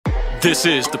This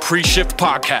is the Pre-Shift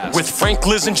Podcast with Frank,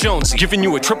 Liz, and Jonesy, giving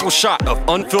you a triple shot of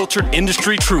unfiltered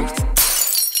industry truth.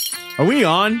 Are we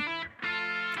on?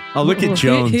 Oh, look at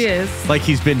Jones. He is. Like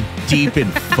he's been deep in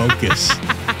focus.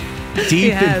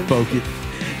 Deep in focus.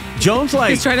 Jones, like...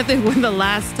 He's trying to think when the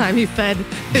last time he fed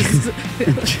his...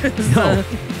 No.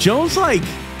 Jones, like...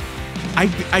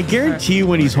 I guarantee you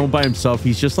when he's home by himself,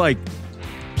 he's just, like,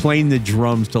 playing the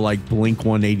drums to, like, Blink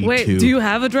 182. Wait, do you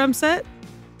have a drum set?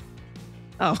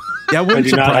 Oh. That wouldn't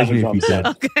surprise me if you did.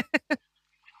 Okay.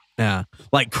 Yeah.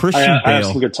 Like Christian Bale. I have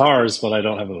some guitars, but I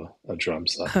don't have a drum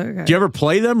set. Okay. Do you ever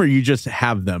play them or you just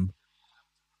have them?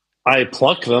 I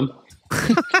pluck them.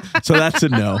 So that's a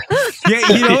no.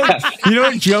 Yeah, you know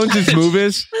what Jones's move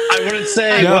is? I wouldn't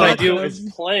say what I do is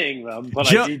playing them,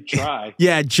 but I do try.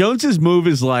 Yeah, Jones's move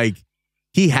is like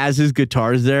he has his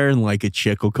guitars there and like a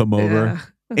chick will come over. Yeah.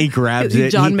 He grabs it.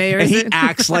 John Mayer. And he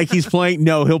acts like he's playing.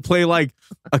 No, he'll play like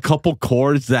a couple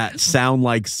chords that sound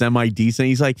like semi-decent.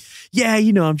 He's like, yeah,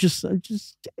 I'm just I'm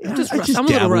a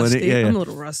little rusty. Yeah. I'm a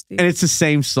little rusty. And it's the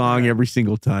same song every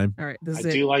single time. All right, this is I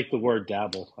it. do like the word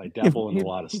dabble. I dabble in a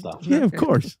lot of stuff. Yeah, of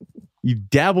course. You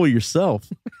dabble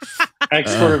yourself.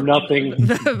 Expert of nothing.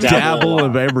 Dabble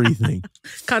of everything.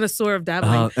 Connoisseur of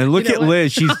dabbling. And look at what?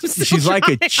 Liz. She's like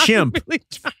a chimp. Really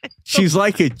trying. She's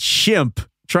like a chimp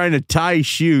trying to tie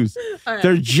shoes. Right.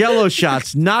 They're Jello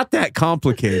shots, not that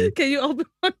complicated. Can you open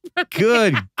one?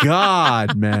 Good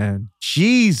God, man.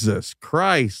 Jesus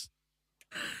Christ.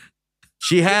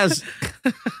 She has,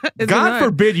 God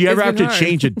forbid you ever have to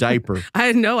change a diaper.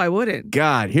 I know I wouldn't.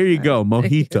 God, here you go.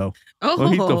 Mojito. Oh.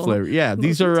 Mojito flavor. Yeah,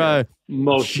 these are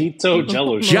Mojito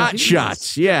Jello shot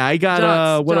shots. Yeah, I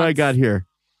got, what do I got here?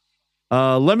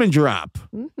 Lemon drop.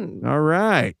 All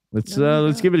right.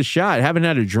 Let's give it a shot. I haven't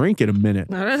had a drink in a minute.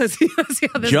 All right, let's see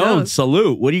how this Jones, goes.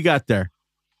 salute. What do you got there?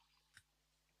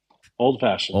 Old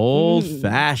fashioned. Old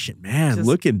fashioned, man.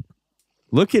 Just-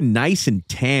 looking nice and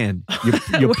tan.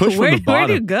 You push from the bottom. Where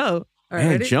do you go? All right, Man,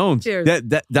 ready? Jones. Cheers.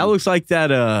 That looks like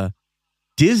that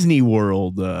Disney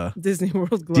World Disney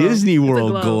World glow. Disney It's a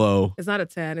World glow. It's not a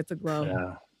tan, it's a glow.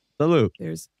 Yeah. Salute.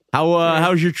 There's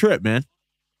How's your trip, man?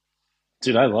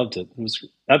 Dude, I loved it.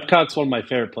 Epcot's one of my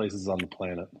favorite places on the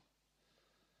planet.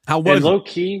 How was And it? low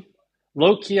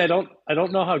key, I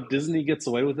don't know how Disney gets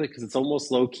away with it because it's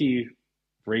almost low key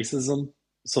racism.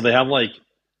 So they have like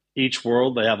each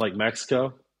world, they have like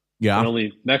Mexico. Yeah. And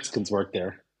only Mexicans work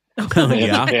there. Oh, They have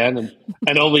yeah. Japan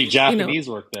and only Japanese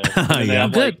work there. And they Yeah.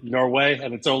 have Good. like Norway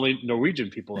and it's only Norwegian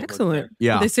people that work excellent.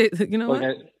 Yeah. They say, you know there.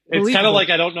 what? Like, it's Believable. kind of like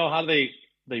I don't know how they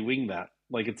wing that.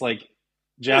 Like it's like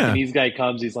Japanese guy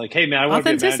comes, he's like, "Hey man, I want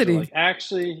to be a manager." Authenticity. Like,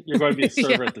 actually, you're going to be a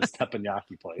server Yeah. at this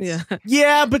teppanyaki place. Yeah.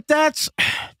 Yeah, but that's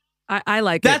I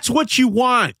like what you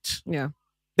want. it. Yeah.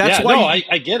 That's yeah, why. no,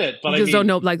 I get it, but You I just mean, don't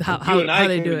know like you how and I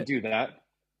they can do it. do that.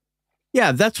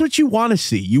 Yeah, that's what you want to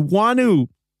see. You want to,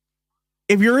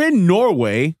 if you're in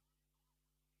Norway,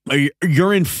 or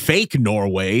you're in fake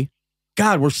Norway,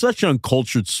 God, we're such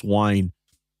uncultured swine.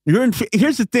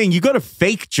 Here's the thing. You go to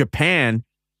fake Japan,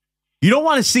 you don't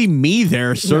want to see me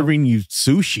there serving you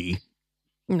sushi.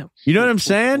 No. You know what I'm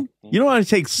saying? You don't want to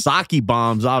take sake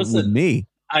bombs out with Listen, me.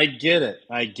 I get it.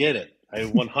 I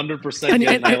 100% And-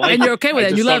 get it. I like and you're okay with I it.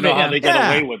 just You love don't know it, how yeah. they get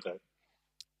Yeah. away with it.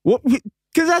 Well,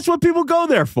 because that's what people go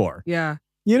there for. Yeah.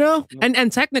 You know?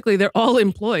 And technically they're all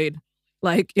employed.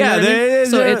 Like, you Yeah, know what I mean? they-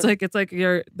 So they- it's like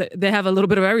they have a little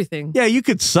bit of everything. Yeah, you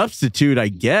could substitute, I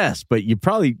guess, but you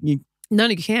probably No,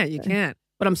 you can't. You can't.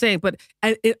 But I'm saying,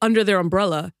 under their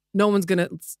umbrella, no one's gonna,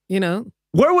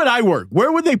 Where would I work?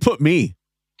 Where would they put me?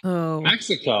 Oh,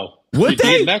 Mexico. Would You'd be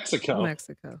they? in Mexico.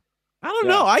 Mexico. I don't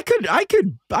Yeah. know.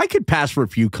 I could pass for a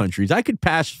few countries. I could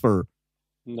pass for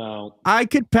No.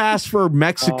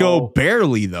 Mexico Oh.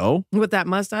 barely though. With that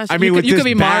mustache, I mean, with you this could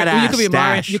be Mario. badass You could be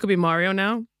Mario. stash. You could be Mario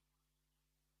now.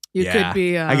 You Yeah, could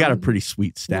be. I got a pretty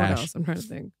sweet What stash. else? I'm trying to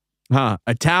think. Huh?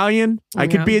 Italian. I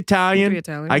could Yeah. be You Italian. could be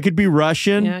Italian. I could be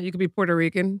Russian. Yeah, you could be Puerto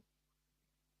Rican.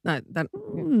 Not that.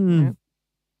 Hmm. yeah.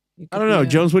 You I could don't know. be,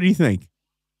 Jones, what do you think?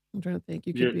 I'm trying to think.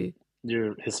 You could You're- be.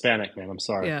 You're Hispanic, man. I'm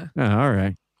sorry. Yeah. Oh, all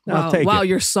right. I'll Wow. take Wow. it.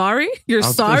 You're sorry. You're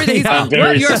I'll sorry that take he's. it. I'm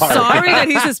very You're sorry. sorry that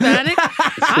he's Hispanic.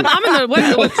 I'm in the.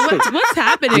 What's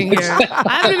happening here?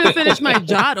 I haven't even finished my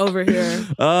jot over here.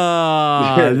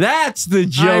 That's the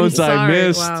Jones I sorry.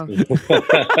 missed.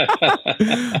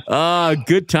 Wow.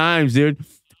 Good times, dude.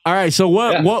 All right. So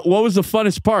what was the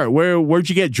funnest part? Where'd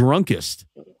you get drunkest?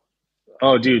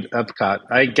 Oh, dude, Epcot.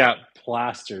 I got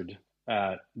plastered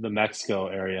at the Mexico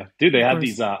area. Dude, they Of had course.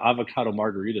 these avocado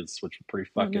margaritas, which were pretty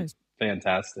fucking nice.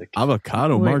 fantastic.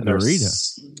 Avocado Wait. margarita.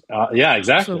 Yeah,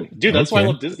 exactly. So- Dude, that's why I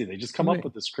Okay. love Disney. They just come up Wait.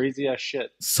 with this crazy ass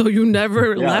shit. So you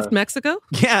never Yeah. left Mexico?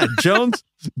 Yeah, Jones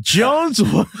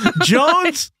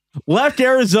left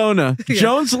Arizona. Yeah.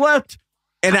 Jones left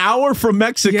an hour from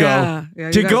Mexico Yeah,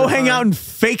 you to guys are go hang hard. out in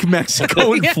fake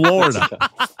Mexico in Yeah. Florida.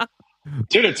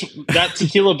 Dude, that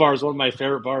tequila bar is one of my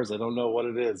favorite bars. I don't know what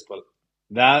it is, but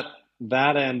that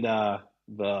and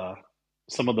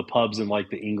some of the pubs in like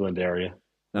the England area.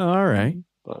 Oh, all right.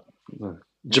 But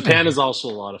Japan is also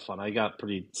a lot of fun. I got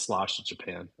pretty sloshed at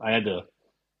Japan.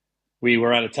 We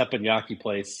were at a teppanyaki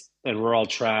place and we're all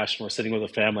trashed. And we're sitting with a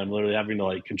family. I'm literally having to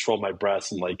like control my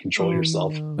breaths and like control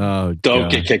yourself. No. Oh, Don't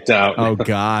God. get kicked out. Oh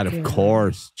God, of Yeah.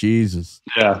 course. Jesus.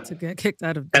 Yeah. To get kicked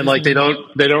out of And like they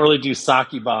Disney. don't really do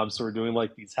sake bombs, so we're doing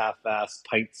like these half-assed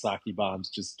pint sake bombs,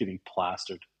 just getting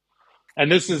plastered. And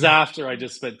this is after I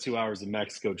just spent 2 hours in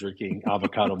Mexico drinking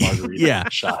avocado margarita Yeah.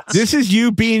 shots. This is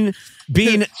you being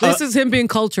This is him being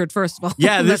cultured, first of all.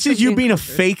 yeah, this That's is you him being a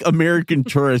cultured. fake American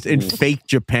tourist in fake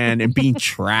Japan and being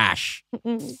trash.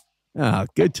 Oh,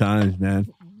 good times, man.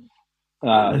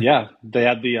 Yeah, they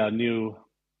had the new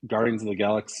Guardians of the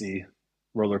Galaxy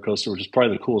roller coaster, which is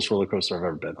probably the coolest roller coaster I've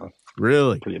ever been on.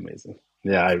 Really? Pretty amazing.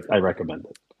 Yeah, I recommend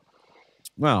it.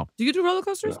 Wow. Do you do roller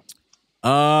coasters?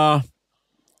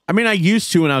 I mean, I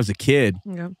used to when I was a kid.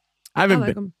 Yeah. I haven't I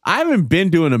like been, 'em. I haven't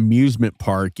been to an amusement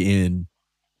park in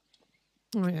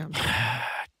Oh yeah.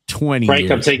 20 Frank,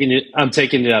 years. I'm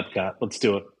taking you to Epcot. Let's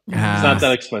do it. It's not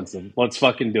that expensive. Let's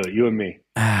fucking do it. You and me.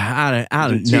 I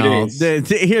don't 2 know. days.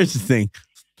 Here's the thing.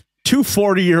 Two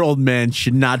 40-year-old men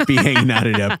should not be hanging out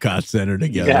at Epcot Center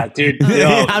together. Yeah, dude. Yeah,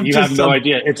 No, I'm you just have no some-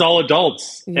 idea. It's all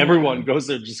adults. Yeah. Everyone goes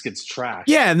there and just gets trashed.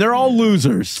 Yeah, and they're all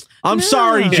losers. I'm No.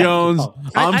 sorry, Yeah. Jones.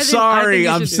 I I'm think sorry. you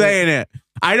I'm should do saying it.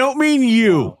 I don't mean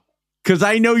you, because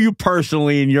I know you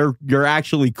personally, and you're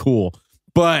actually cool.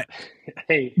 But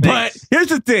Hey, but thanks. here's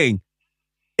the thing: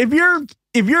 if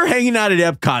you're hanging out at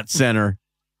Epcot Center,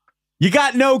 you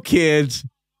got no kids.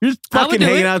 You're just I would fucking do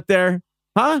hanging it. out there,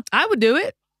 huh? I would do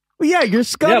it. Well, yeah, you're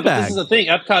Yeah, but this is scumbag. the thing.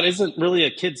 Epcot isn't really a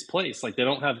kid's place. Like they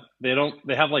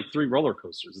have like 3 roller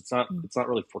coasters. It's not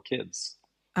really for kids.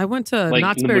 I went to Like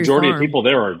Knott's the Berry majority Farm. of people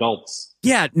there are adults.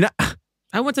 Yeah,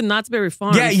 I went to Knott's Berry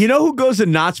Farm. yeah. You know who goes to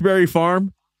Knott's Berry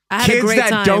Farm? I had a Kids great that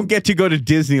time. don't get to go to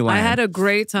Disneyland. I had a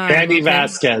great time. Andy okay?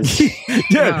 Vasquez. Dude,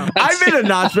 Wow. I've been to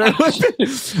Knott's Berry.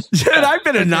 Dude, I've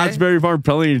been to Okay. Knott's Berry Farm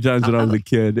plenty of times when I was a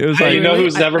kid. It was Hey, like, you know really?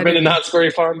 who's never I been to didn't- Knott's Berry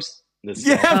Farms? This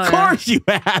yeah, guy. of Oh, yeah. course you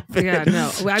have. Yeah,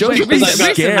 no. I Jones went would be Because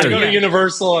I scared. go to Yeah.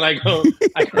 Universal and I go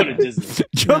to Disney.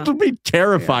 Jones No. would be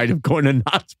terrified of going to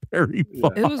Knott's Berry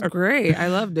Farm. It was great. I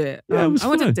loved it. Yeah, it was I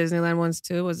went fun. to Disneyland once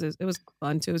too. It was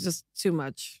fun too. It was just too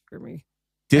much for me.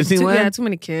 Disneyland? Too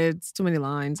many kids, too many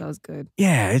lines. That was good.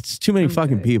 Yeah, it's too many I'm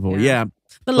fucking good. people. Yeah. Yeah.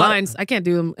 The Lot- lines, I can't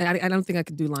do them. I don't think I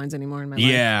could do lines anymore in my life.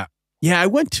 Yeah. Yeah, I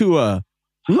went to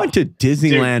we went to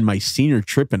Disneyland my senior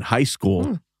trip in high school.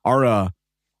 Hmm.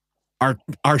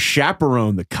 Our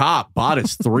chaperone, the cop, bought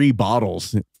us 3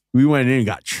 bottles. We went in and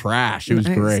got trashed. It was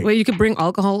Nice. great. Wait, you could bring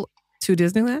alcohol to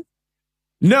Disneyland?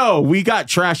 No, we got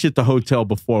trashed at the hotel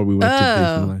before we went to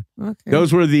Disneyland. Okay.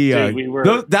 Those were the Dude, we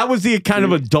were- that was the kind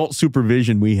of adult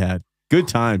supervision we had. Good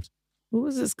times. Who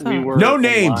was this We cop? were No in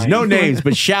names, line. no names,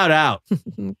 but shout out.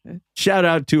 Okay. Shout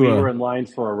out to We were in line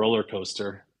for a roller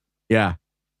coaster yeah.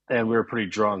 and we were pretty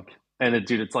drunk. And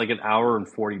it's like an hour and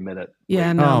 40-minute. Yeah,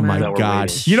 wait no, Oh, man. my that we're God.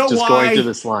 waiting. You know Just why? going through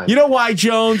this line. You know why,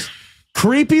 Jones?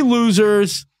 Creepy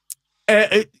losers.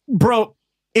 Bro,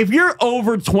 if you're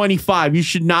over 25, you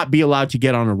should not be allowed to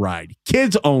get on a ride.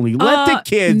 Kids only. Let the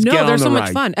kids no, get on they're the so ride.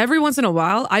 much fun. Every once in a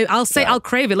while, I'll say Yeah. I'll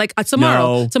crave it. Like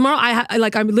tomorrow, No.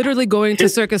 I'm literally going to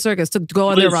Circus to go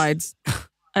on their Please. rides.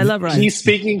 I love rides. He's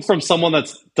speaking from someone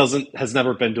has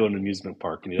never been to an amusement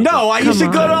park. And he doesn't- No, I used to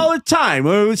Come go to on. all the time.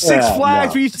 It was Six Yeah,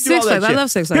 Flags. no. We used to do Six all that Flags. I shit.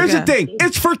 love Six Flags, Here's yeah. the thing.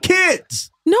 It's for kids.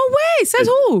 No way. Says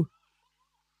who?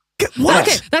 What?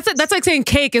 Okay, that's like saying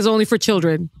cake is only for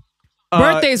children. Uh,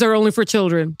 Birthdays are only for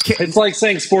children. It's like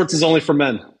saying sports is only for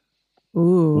men.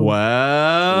 Ooh.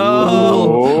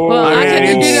 Well, Well, I I can,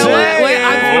 didn't you know what? say-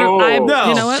 Wait, No.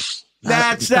 you know what?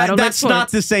 That's I don't like that's not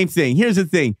sports. the same thing. Here's the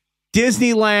thing.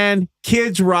 Disneyland,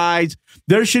 kids rides,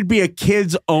 there should be a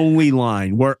kids only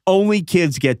line where only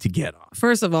kids get to get on.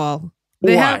 First of all,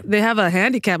 Why? they have a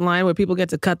handicap line where people get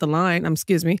to cut the line.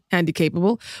 Excuse me,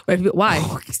 handicapable. Why?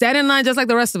 Stand in line just like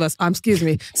the rest of us. Excuse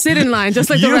me. Sit in line just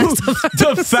like the rest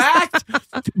of us.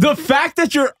 The fact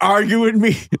that you're arguing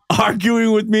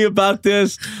with me about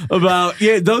this, about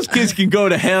those kids can go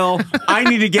to hell. I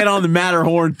need to get on the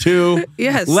Matterhorn too.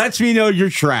 Yes. Lets me know you're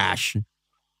trash.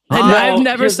 I've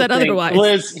never here's the said thing. otherwise.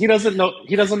 Liz, he doesn't know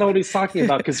what he's talking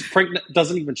about because Frank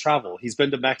doesn't even travel. He's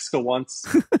been to Mexico once.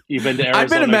 You've been to Arizona. I've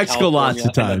been to Mexico lots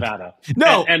of times. Nevada.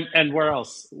 No, and where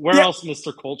else? Where else,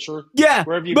 Mr. Culture? Yeah,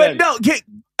 where have you been? But no,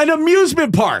 an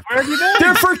amusement park. Where have you been?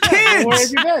 They're for kids. Where have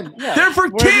you been? Yeah. They're for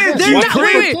kids.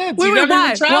 They're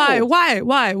not, wait,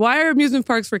 Why? Why are amusement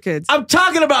parks for kids? I'm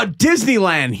talking about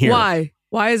Disneyland here.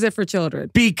 Why is it for children?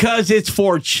 Because it's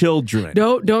for children.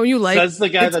 Don't you like? That's the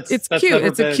guy it's that's cute. never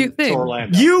It's a cute been to thing.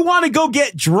 Orlando. You want to go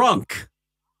get drunk.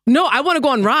 No, I want to go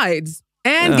on rides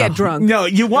and get drunk. No,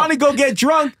 you want to go get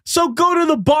drunk, so go to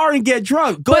the bar and get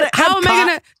drunk. Go to how am I Epcot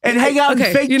gonna and hang out in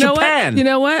fake Japan. You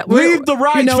know what? Leave the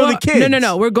rides for the kids.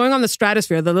 No. We're going on the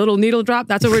stratosphere, the little needle drop.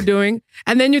 That's what we're doing.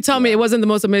 And then you tell me it wasn't the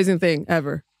most amazing thing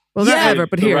ever. Well, not ever,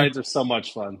 but the here. rides are so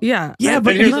much fun. Yeah.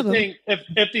 But here's the thing: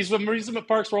 if these amusement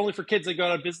parks were only for kids, they go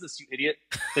out of business. You idiot!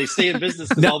 They stay in business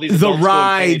because all these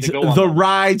adults the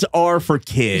rides are for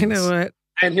kids. You know what?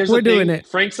 And here's We're the thing: doing it.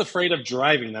 Frank's afraid of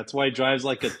driving. That's why he drives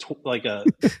like a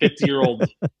 50-year-old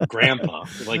grandpa.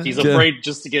 Like he's afraid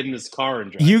just to get in his car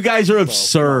and drive. You guys are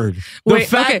absurd. Wait, the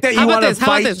fact that you how about want to this? How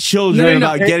about fight this? children No.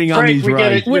 about Hey, getting on Frank, these we get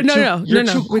rides. it. Wait, no.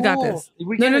 Too We got cool. this.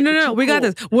 We No. get it. We got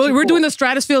You're this. too We're cool. doing the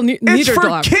stratosphere It's needle for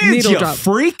drop. kids, Needle you drop.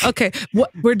 freak. Okay,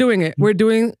 we're doing it. We're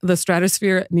doing the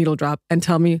stratosphere needle drop, and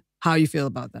tell me how you feel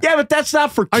about that. Yeah, but that's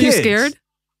not for Are kids. you scared?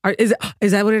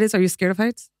 Is that what it is? Are you scared of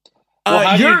heights? Well,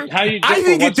 how do you I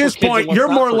think at this point you're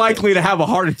more likely to. to have a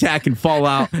heart attack and fall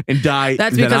out and die.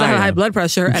 That's than because I have am. high blood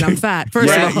pressure and I'm fat. First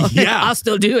Yeah, of all, yeah. I'll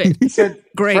still do it.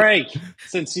 Great. Frank,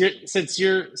 since you're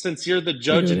the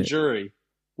judge and jury,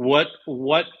 what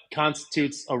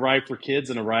constitutes a ride for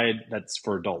kids and a ride that's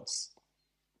for adults?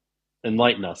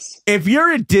 Enlighten us. If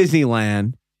you're at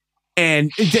Disneyland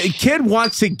and the kid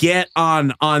wants to get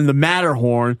on the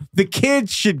Matterhorn, the kid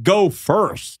should go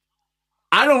first.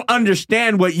 I don't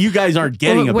understand what you guys aren't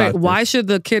getting about Wait, this. why should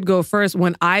the kid go first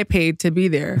when I paid to be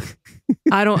there?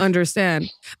 I don't understand.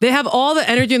 They have all the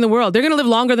energy in the world. They're going to live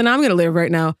longer than I'm going to live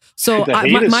right now. So The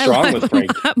hate is strong life, with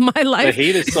Frank. my life. The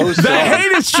hate is so The strong.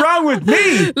 hate is strong with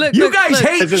me. Look,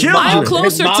 hate His children. I'm mom, closer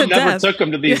his mom to never death. took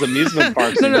him to these amusement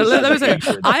parks. No, He just let me had say,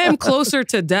 pictures. I am closer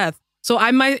to death. So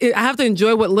I have to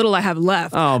enjoy what little I have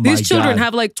left. Oh, my These children God.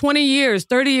 have like 20 years,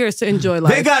 30 years to enjoy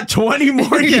life. They got 20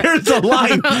 more years of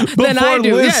life Than I before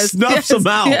do. Liz Yes, snuffs them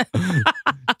out. yeah.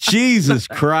 Jesus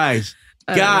Christ.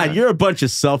 God, you're a bunch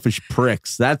of selfish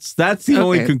pricks. That's the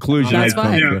only conclusion That's I come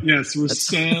fine. to. Yes, we're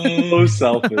so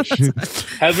selfish.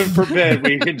 Heaven forbid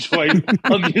we enjoy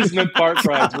amusement park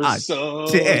rides. We're so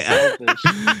damn. selfish.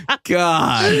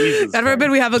 God. Jesus God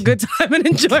forbid we have a good time and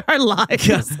enjoy our lives.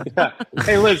 Yeah.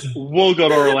 Hey, Liz, we'll go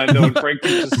to Orlando and Frank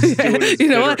can just do it. You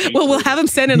know what? Well, we'll have him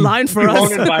stand in line for We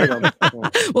won't us. invite him.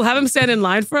 We'll have him stand in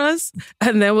line for us,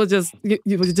 and then we'll just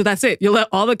that's it. You'll let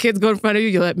all the kids go in front of you.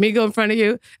 You'll let me go in front of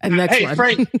you, and next Hey, one.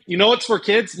 Frank, you know what's for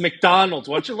kids? McDonald's.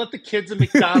 Why don't you let the kids at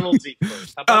McDonald's eat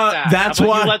first? How about that? That's How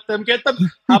about why- you let them get them?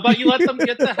 How about you let them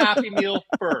get the Happy Meal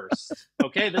first?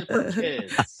 Okay, they're for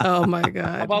kids. Oh my How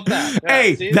God. about that? Yeah,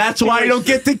 Hey, see? that's why I don't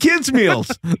get the kids' meals.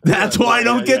 That's why I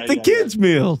don't get the kids'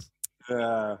 meals.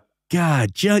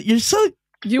 God, you're so.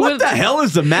 What the hell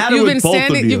is the matter You've with been both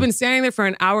standing. of you? You've been standing there for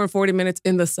an hour and 40 minutes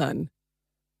in the sun.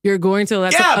 You're going to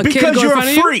let Yeah, a kid because go in you're front a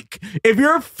of you? freak. If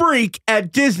you're a freak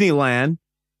at Disneyland,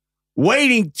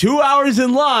 waiting 2 hours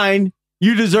in line,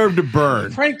 you deserve to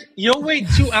burn. Frank, you'll wait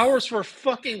 2 hours for a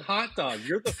fucking hot dog.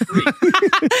 You're the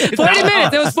freak. 40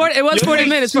 minutes. It was 40. It was 40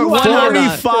 minutes for one hot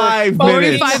dog. 45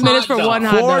 minutes. 45 minutes for one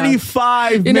hot dog.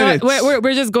 45 You know, minutes.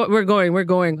 we're just we're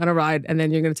going on a ride, and then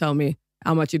you're gonna tell me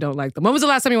how much you don't like them. When was the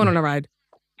last time you went on a ride?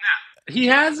 He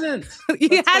hasn't. He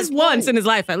That's has my once point. in his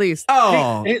life, at least.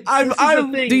 Oh, This is the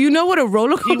I'm thing. Do you know what a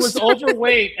roller coaster? He was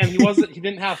overweight and he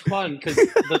didn't have fun because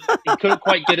he couldn't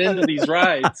quite get into these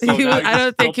rides. So now I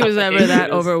don't think he was ever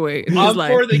that overweight in his I'm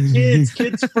life. for the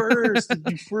kids first,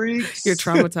 you freaks. You're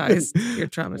traumatized. You're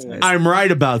traumatized. I'm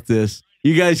right about this.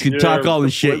 You guys can You're talk all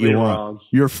the shit you completely want. wrong.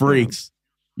 You're freaks.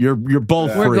 You're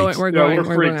both We're freaks. going. We're Yeah, going. we're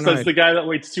We're freaks. going on a Says ride. the guy that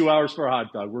waits 2 hours for a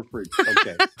hot dog. We're freaks.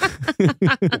 Okay.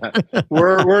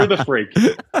 we're the freak.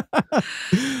 All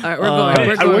right, we're going. Hey,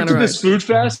 We're I going went on to a ride. this food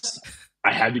fest.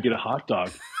 I had to get a hot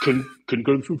dog. Couldn't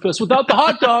go to the food fest without the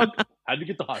hot dog. Had to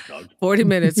get the hot dog. 40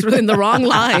 minutes in the wrong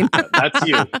line. That's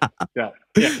you. Yeah,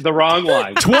 the wrong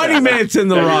line. 20 minutes in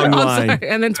the Yeah, wrong I'm line. sorry.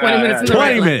 And then 20 minutes in the 20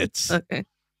 right line. minutes. Okay.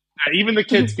 Even the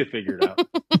kids could figure it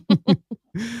out.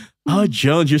 Oh,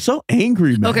 Jones, you're so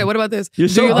angry, man. Okay, what about this? You're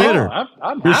Do so you like- bitter.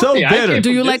 I'm You're so happy. I bitter. came Do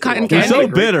from you like cotton Disneyland. candy? You're so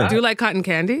bitter. Do you like cotton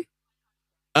candy?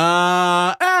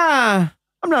 I'm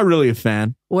not really a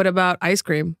fan. What about ice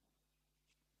cream?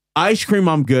 Ice cream,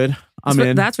 I'm good. I'm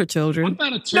in. That's for What children.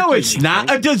 about a turkey? No, it's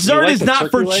not. A dessert is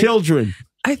not for children.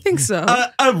 I think so.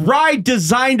 A ride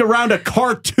designed around a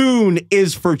cartoon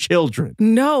is for children.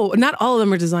 No, not all of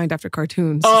them are designed after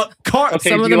cartoons. Okay, Some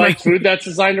do of you them like are- food that's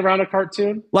designed around a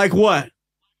cartoon? Like what?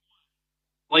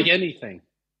 Like anything.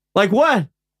 Like what?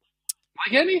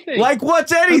 Like anything. Like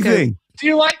what's anything? Do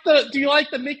you like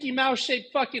the Mickey Mouse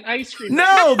shaped fucking ice cream?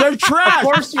 No, they're trash. Of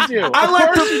course you do.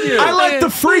 I let the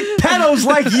freak pedos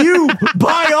like you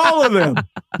buy all of them.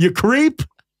 You creep.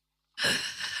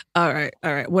 All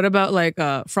right. What about like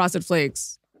Frosted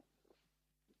Flakes?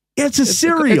 It's a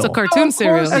cereal. It's a cartoon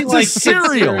cereal. That's a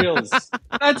cereal.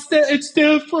 It's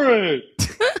different.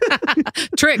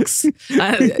 Tricks. Of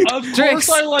Tricks. course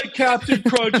I like Captain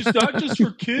Crunch. It's not just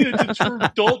for kids, it's for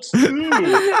adults too.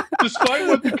 Despite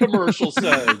what the commercial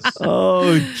says.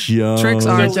 Oh, Joe. Tricks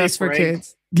are Silly just for Frank.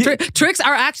 kids. Tricks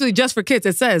are actually just for kids.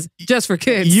 It says just for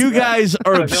kids. You guys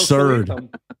are They'll still eat absurd. them.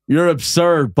 You're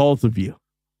absurd, both of you.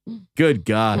 Good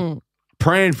God. Mm.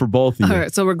 Praying for both of you. All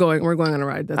right, so we're going on a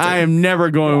ride. That's I it. am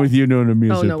never going with you to an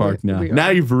amusement no, park now. we are. Now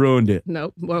you've ruined it.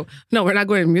 No, well, no, we're not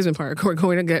going to amusement park. We're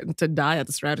going to get to die at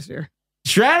the Stratosphere.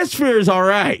 Stratosphere is all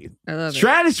right. I love it.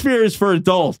 Stratosphere is for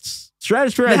adults.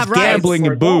 Stratosphere They has have rides gambling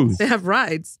for and booze. They have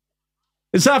rides.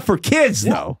 It's not for kids,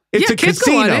 though. It's Yeah, a kids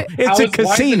go on casino. it. It's Why a is it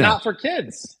casino. not for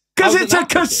kids? Because How is it's it a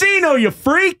not for kids? casino, you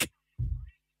freak.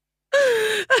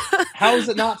 How is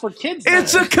it not for kids? then?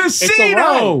 It's a It's a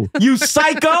casino, you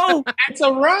psycho. It's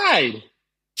a ride.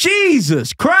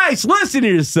 Jesus Christ, listen to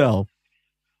yourself.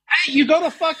 Hey, you go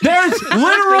to fucking. There's circus.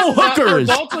 literal It's not for hookers.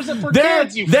 adults, or is it for There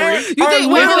kids, you are freak? You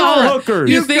think- wait, hold literal on. hookers.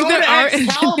 You You think go there to are-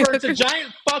 Excalibur to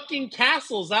giant fucking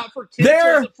castles, out for kids. or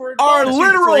There is it for are adults, you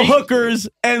literal freak? hookers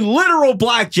and literal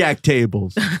blackjack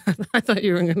tables. I thought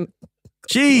you were going to.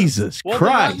 Jesus Well, then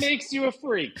Christ. that makes you a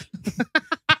freak.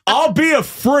 I'll be a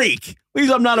freak. At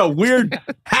least I'm not a weird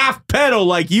half pedo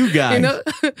like you guys. You know,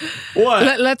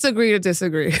 What? let's agree to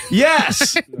disagree.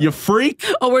 Yes, you freak.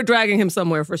 Oh, we're dragging him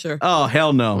somewhere for sure. Oh,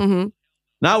 hell no. hmm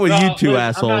Not with you two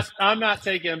assholes. I'm not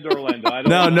taking him to Orlando. I don't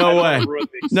No, wanna- no I don't way. wanna ruin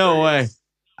the No way.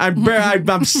 experience.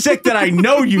 I'm sick that I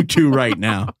know you two right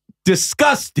now.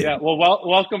 Disgusted. Yeah, well,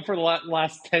 welcome for the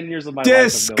last 10 years of my life.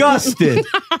 Disgusted.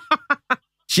 wow.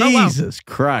 Jesus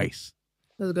Christ.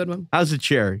 That was a good one. How's the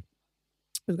cherry?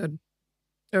 It was good.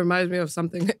 It reminds me of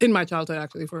something in my childhood,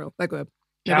 actually, for real. Like, go ahead.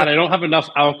 God, I don't have enough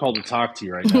alcohol to talk to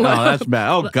you right Oh, now. that's bad.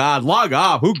 Oh, God. Log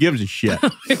off. Who gives a shit?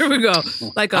 Here we go.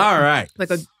 Like a, All right. like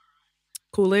a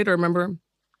Kool-Aid, or remember,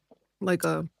 like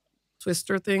a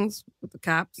Twister things with the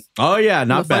caps, Oh, yeah. and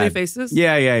Not the funny bad. faces.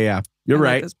 Yeah. You're I like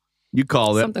right. this. You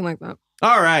called it. Something like that.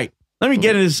 All right. Let me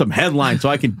get into some headlines so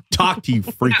I can talk to you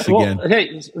freaks Well, again.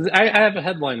 hey, I have a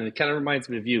headline, and it kind of reminds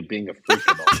me of you being a freak.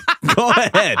 Go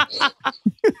ahead.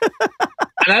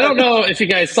 And I don't know if you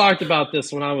guys talked about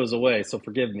this when I was away, so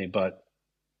forgive me, but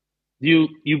you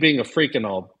being a freak and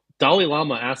all, Dalai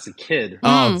Lama asked a kid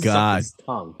Oh, to suck God. his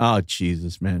tongue. Oh,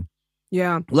 Jesus, man.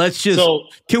 Yeah. Let's just, So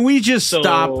can we just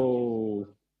stop?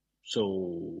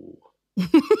 So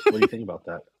what do you think about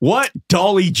that? What?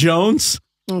 Dolly Jones?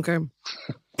 Okay.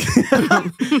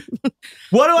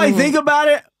 What do I think about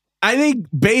it? I think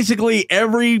basically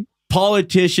every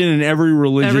politician and every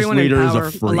religious Everyone in leader is power,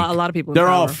 a freak. a lot of people. in They're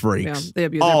all power. freaks. Yeah, they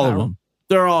abuse All their of power. them.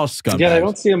 They're all scumbags. Yeah, I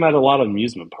don't see him at a lot of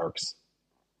amusement parks.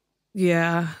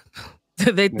 Yeah.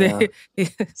 they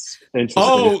Interesting.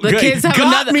 Oh, The good. kids have got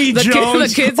another- me, the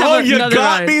Jones. kids have Oh, you another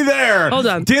got ride. me there. Hold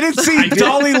on. Didn't see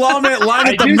Dalai Lama at line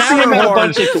I at the do see him at a Matterhorn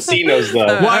bunch of casinos,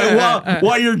 though.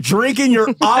 while you're drinking your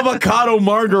avocado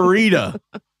margarita.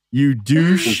 You It's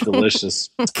douche. delicious.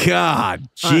 God,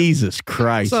 Jesus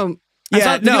Christ. So,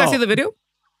 Yeah, did you guys no. see the video?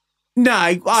 No,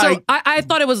 I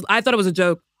thought it was a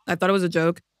joke. I thought it was a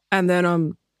joke. And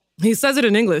then he says it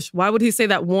in English. Why would he say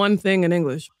that one thing in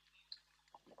English?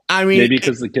 I mean, Maybe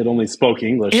because the kid only spoke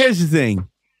English. here's the thing.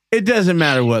 It doesn't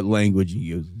matter what language he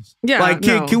uses. Yeah, Like,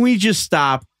 no. can we just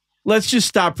stop? Let's just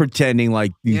stop pretending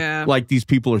like these, Yeah. like these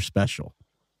people are special.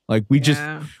 Like we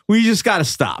Yeah. just got to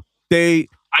stop.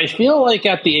 I feel like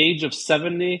at the age of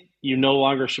 70, you no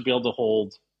longer should be able to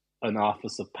hold an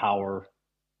office of power.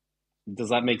 Does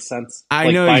that make sense? I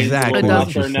Like, know Biden's exactly a little what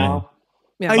out you're there now.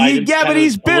 Yeah. Biden's yeah, but kinda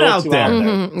he's a been little out too there.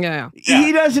 Mhm, yeah. Yeah.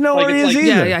 He doesn't know Like, where he it's is like-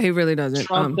 either. Yeah, he really doesn't.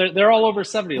 Trump, they're all over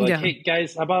 70. Like, Yeah. hey,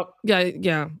 guys, how about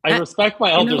Yeah. I respect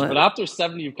my elders, what? but after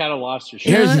 70, you've kind of lost your shit.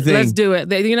 You know Here's the what? thing. Let's do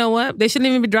it. You know what? They shouldn't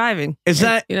even be driving. Is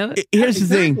that You know? here's the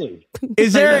thing.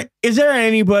 Exactly. Is there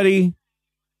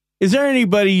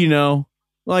anybody you know,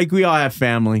 like we all have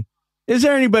family, is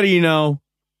there anybody you know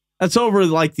that's over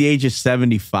like the age of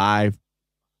 75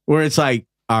 where it's like,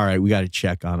 all right, we got to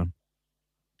check on him?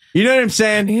 You know what I'm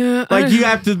saying? Yeah, Like you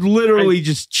have to literally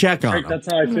just check on Frank, them.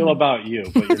 that's how I feel about you,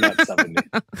 but you're not 70.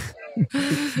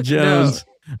 Jones,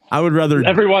 I would rather.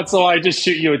 Every once in a while, I just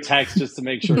shoot you a text just to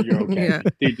make sure you're okay. Yeah.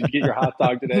 Did you get your hot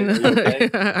dog today?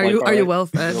 Are you okay? Are you well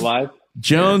fed? You alive?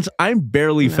 Jones, I'm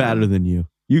barely No. fatter than you.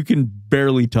 You can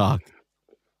barely talk.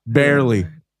 Barely.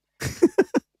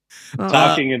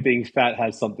 Talking and being fat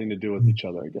has something to do with each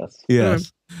other, I guess.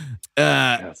 Yes.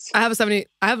 Yes. I have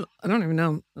I don't even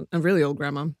know, a really old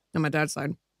grandma on my dad's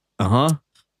side. Uh-huh.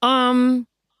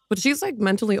 But she's like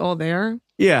mentally all there,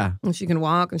 Yeah. and she can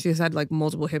walk, and she's had like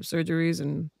multiple hip surgeries,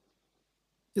 and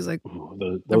she's like, Ooh,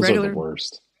 those regular- are the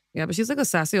worst. yeah, but she's like a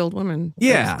sassy old woman.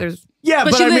 Yeah. There's Yeah,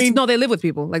 but but she I lives, mean, no, they live with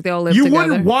people. Like they all live you together.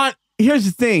 wouldn't want, here's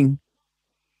the thing.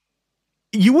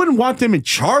 You wouldn't want them in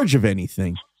charge of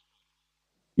anything.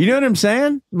 You know what I'm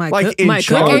saying? my in my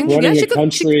charge- cooking. Running Yeah, a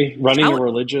country, running I a would-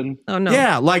 religion. Oh no.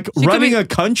 Yeah, like She could running be- a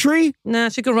country? Nah,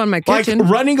 she could run my Like kitchen.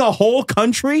 running a whole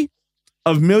country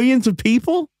of millions of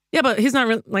people? Yeah, but he's not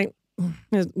really like.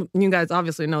 You guys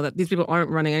obviously know that these people aren't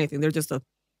running anything. They're just a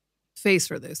face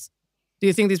for this. Do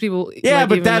you think these people? Yeah, like,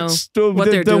 but even that's know what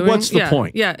they're doing? what's the Yeah,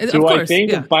 point? Yeah, of Do I course. think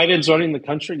Yeah. that Biden's running the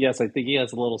country? Yes, I think he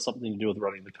has a little something to do with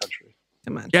running the country.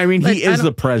 Come on. Yeah, I mean, Like, he I is don't-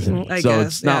 the president, I so guess,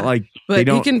 it's not yeah. like they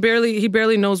But don't. he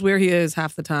barely knows where he is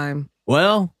half the time.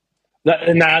 Well,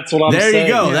 And that's what I'm there saying.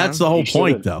 you go. Yeah. That's the whole You point,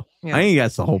 shouldn't. though. Yeah. I think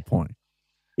that's the whole point.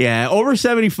 Yeah, over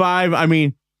 75. I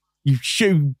mean, you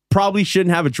probably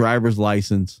shouldn't have a driver's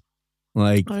license,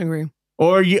 like, I agree.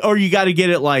 or you got to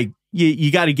get it like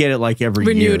you got to get it like every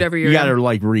year. Renewed every year, You got to yeah.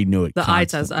 like renew it. The eye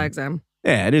test, constantly. eye exam.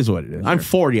 Yeah, it is what it is. I'm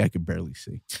 40. I can barely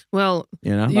see. Well,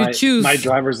 You know. you choose My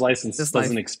driver's license this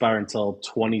doesn't life. expire until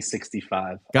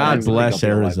 2065. God I don't even think bless I'll be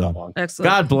alive that Arizona. long. excellent.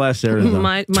 God bless Arizona.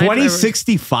 My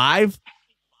 2065.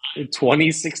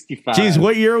 2065. Jeez,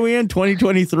 what year are we in?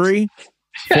 2023.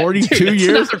 42 Dude, it's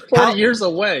years. another 40 years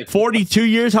away. 42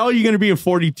 years. How old are you going to be in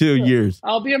 42 years?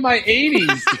 I'll be in my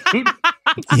 80s, dude.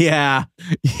 Yeah.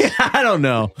 I don't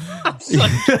know.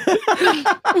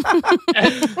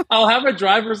 I'll have a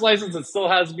driver's license that still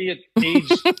has me at age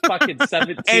fucking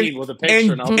 17 with a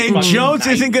picture. And, I'll be And fucking Jones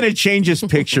 90. isn't going to change his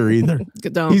picture either.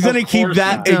 Don't. He's going to Of keep course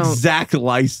that not. Don't. exact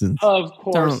license, Of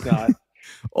course Don't. not.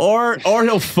 or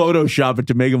he'll Photoshop it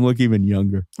to make him look even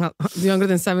younger. Younger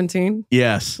than 17.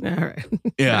 Yes. All right.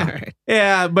 Yeah. All right.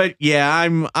 Yeah, but yeah,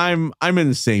 I'm in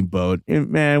the same boat. And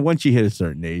man, once you hit a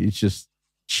certain age, it's just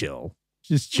chill.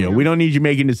 Just chill. We don't need you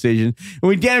making decisions. And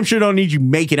we damn sure don't need you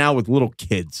making out with little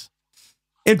kids.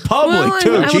 In public, Well,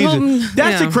 too. I would Jesus. hope-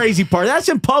 That's yeah. the crazy part. That's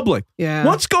in public. Yeah.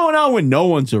 What's going on when no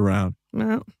one's around?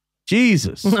 Well,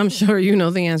 Jesus. I'm sure you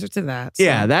know the answer to that. so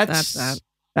Yeah, that's that.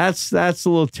 that's a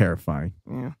little terrifying.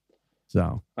 Yeah.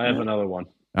 So, I have another one.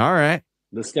 all right.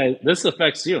 This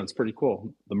affects you. It's pretty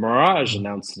cool. The Mirage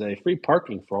announced today free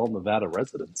parking for all Nevada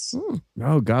residents.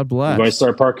 Oh, God We're going to bless.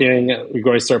 start parking. We're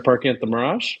going to start parking at the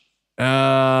Mirage.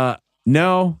 No,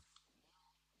 No,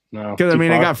 because I too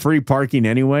mean, I far? got free parking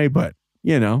anyway, but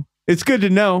you know, it's good to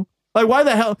know. Like, why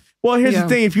the hell? Well, here's Yeah. the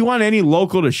thing: if you want any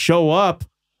local to show up,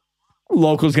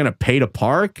 local's gonna pay to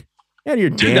park. Yeah, you're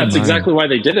Dude, damn. that's right. exactly why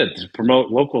they did it, to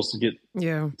promote locals to get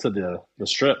Yeah. to the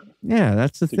strip. Yeah,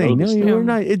 that's the To go thing. to No, the you're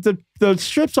not. The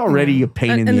strip's already a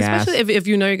pain in and the ass. especially if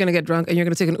you know you're going to get drunk and you're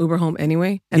going to take an Uber home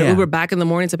anyway and Yeah. Uber back in the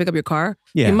morning to pick up your car,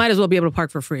 Yeah. you might as well be able to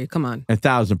park for free. Come on.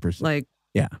 1,000%. Like,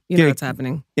 Yeah, you know Get- what's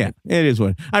happening. Yeah, it is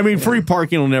what. I mean, free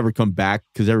parking will never come back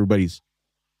because everybody's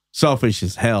selfish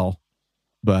as hell.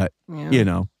 But Yeah. you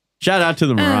know, shout out to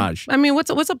the Mirage. I mean, what's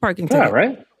a parking Yeah, ticket?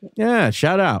 right? Yeah,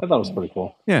 shout I out. thought it was pretty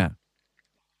cool. Yeah,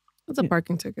 What's a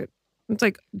parking ticket? It's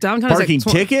like downtown. parking is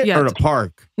like ticket yeah, or to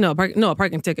park. no, a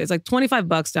parking ticket. It's like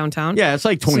 $25 downtown. Yeah, it's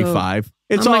like 25.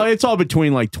 It's I'm all like- it's all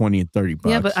between like 20 and 30 bucks.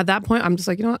 Yeah, but at that point, I'm just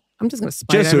like, you know what? I'm just gonna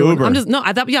spite Just everyone. Uber. I'm just no.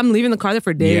 I'm leaving the car there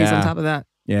for days. Yeah. On top of that,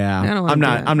 yeah, I don't wanna I'm do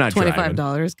not. that. I'm not driving.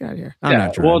 $25. Get out of here. I'm yeah,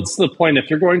 not driving. well, it's the point. If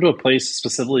you're going to a place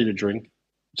specifically to drink,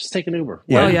 just take an Uber.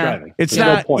 Yeah. Why are Oh, you yeah. driving? It's There's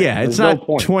no not. point. Yeah, it's There's no not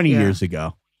point. 20 Yeah. years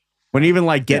ago when even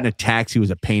like getting Yeah. a taxi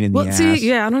was a pain in Well, the see, ass.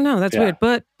 yeah, I don't know. That's Yeah. weird,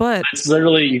 but It's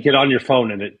literally you get on your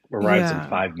phone and it arrives Yeah. in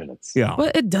 5 minutes. Yeah.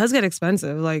 but it does get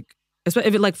expensive. Like, if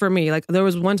it like for me, like there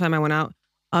was one time I went out,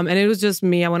 and it was just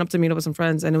me. I went up to meet up with some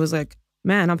friends, and it was like,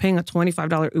 man, I'm paying a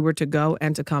 $25 Uber to go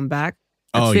and to come back.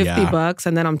 That's Oh, yeah. $50,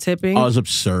 and then I'm tipping. Oh, it's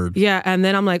absurd. Yeah, and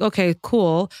then I'm like, okay,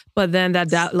 cool. But then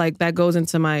that goes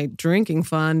into my drinking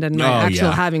fund and my Oh, actual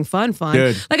yeah. having fun fund.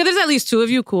 Dude. Like if there's at least two of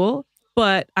you, cool.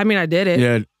 But I mean, I did it.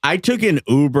 Dude, I took an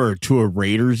Uber to a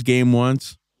Raiders game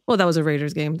once. Well, that was a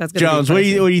Raiders game. That's gonna Jones, be what do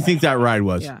pricey. you think that ride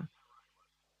was? Yeah.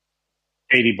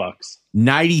 $80.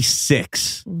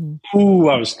 96. Ooh,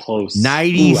 I was close. Ooh,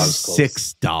 I was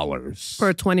close. $96. For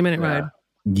a 20-minute ride.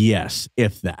 Yes,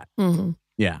 if that. Mm-hmm.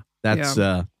 Yeah, that's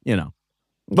but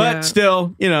Yeah.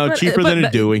 still, cheaper than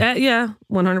a Dewey. Yeah,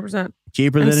 100%.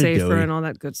 Cheaper And than a safer Dewey. and all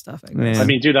that good stuff. I guess. Yeah. I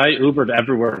mean, dude, I Ubered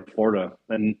everywhere in Florida,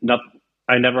 and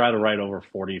I never had a ride over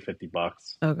 $40-$50.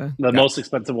 Okay. The most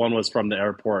expensive one was from the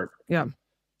airport Yeah,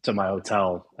 to my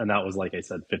hotel, and that was, like I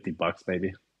said, $50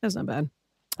 maybe. that's not bad.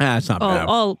 It's not bad.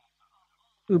 All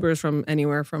Ubers from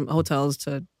anywhere from hotels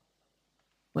to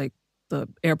like the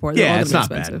airport. they're all Yeah, gonna it's be not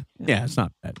expensive. bad. Yeah, it's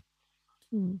not bad.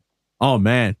 Hmm. Oh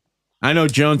man, I know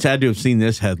Jones had to have seen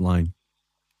this headline.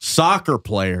 Soccer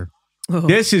player. Oh.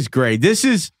 This is great. This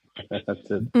is.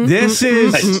 That's it. This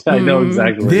is. I know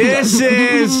exactly what you're This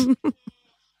is.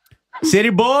 City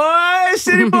boys,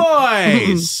 city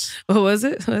boys. What was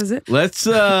it? What is it? Let's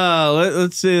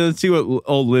see what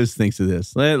old Liz thinks of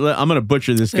this. I'm gonna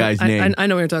butcher this guy's name. I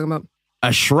know what you're talking about.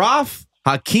 Ashraf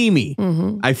Hakimi.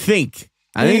 Mm-hmm. I think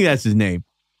that's his name.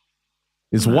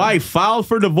 His wife filed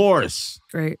for divorce.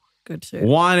 Great. Good shit.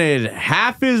 Wanted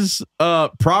half his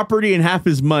property and half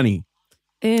his money.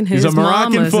 And his He's a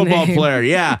Moroccan mama's football name. player.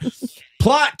 Yeah.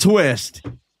 Plot twist.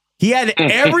 He had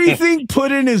everything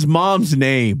put in his mom's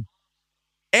name.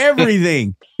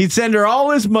 Everything. He'd send her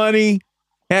all his money,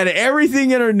 had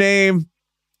everything in her name.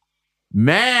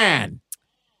 Man,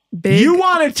 Big you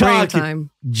want to brain talk time.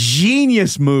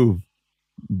 genius move,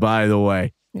 by the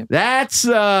way. Yep. That's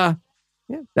a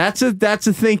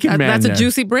thinking man. That's a there.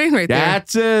 juicy brain right there.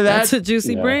 That's a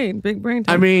juicy yeah. brain. Big brain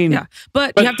time. I mean, yeah.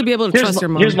 But you have to be able to trust your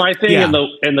mom. Here's my thing Yeah.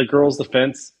 in the girl's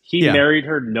defense. He Yeah. married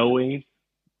her knowing,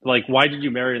 like, why did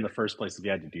you marry her in the first place if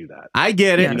you had to do that? I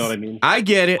get it. Yes. You know what I mean? I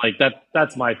get it. Like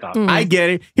that's my thought. Mm. I get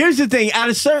it. Here's the thing.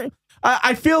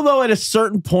 I feel though at a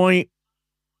certain point,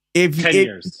 10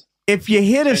 years. if you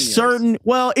hit 10 a years.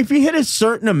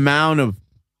 certain amount of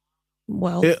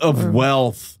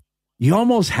wealth, you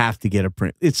almost have to get a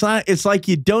print. It's like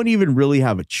you don't even really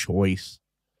have a choice.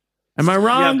 Am I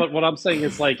wrong? Yeah, but what I'm saying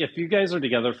is, like, if you guys are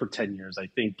together for 10 years, I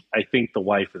think the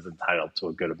wife is entitled to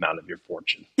a good amount of your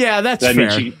fortune. Yeah, that's I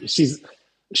fair. mean,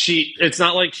 she it's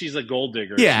not like she's a gold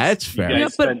digger. Yeah, it's fair. You guys Yeah,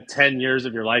 but- spent 10 years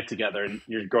of your life together, and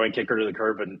you're going to kick her to the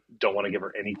curb and don't want to give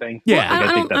her anything. Yeah. Like,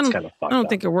 I think that's kind of fucked I don't up.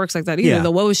 think it works like that either. Yeah.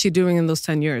 Though, what was she doing in those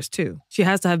 10 years too? She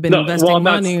has to have been No, investing well,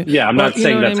 that's- money. Yeah, I'm not You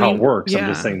saying know what that's I how mean? it works. I'm Yeah.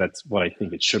 just saying that's what I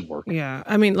think it should work. Yeah,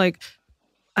 I mean, like,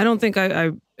 I don't think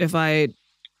I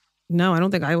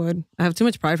don't think I would. I have too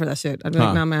much pride for that shit. I'd be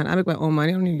like, nah, man, I make my own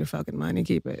money. I don't need your fucking money.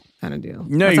 Keep it, kind of deal.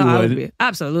 No, That's you how I wouldn't. be.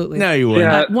 Absolutely. No, you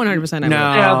wouldn't. Yeah. 100%. I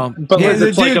No, would. Yeah, but Yeah,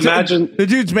 it's like, imagine the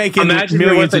dude's making you're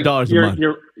millions with of dollars a month.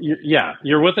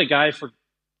 You're with a guy for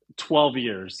 12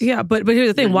 years. Yeah, but here's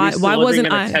the thing. You're Why still living wasn't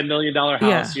in a I? $10 million house?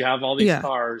 Yeah. You have all these Yeah.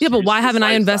 cars. Yeah, but you're why just haven't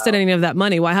I invested lifestyle. any of that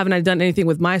money? Why haven't I done anything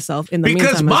with myself in the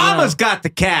Because meantime? as mama's well? got the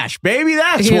cash, baby.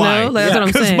 That's You know, why. like, that's what I'm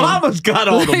Because saying. mama's got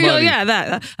all the You know, money. yeah,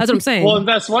 that's what I'm saying. Well,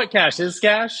 invest what cash? His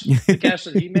cash? The cash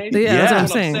that he made? Yeah, that's what I'm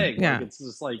saying. Yeah. Like, it's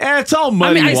just like, And it's all I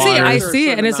money. mean, I water. see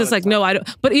it, and it's Certain just like, amount no, of I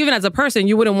don't. But even as a person,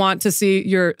 you wouldn't want to see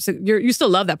you still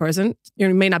love that person.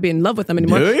 You may not be in love with them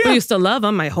anymore, Do you? but you still love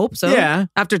them. I hope so. Yeah.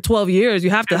 After 12 years, you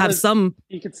have to have Because- some.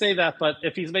 you could say that, but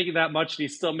if he's making that much and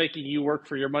he's still making you work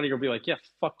for your money, you'll be like, yeah,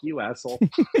 fuck you, asshole.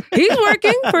 He's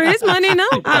working for his money. No,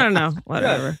 I don't know.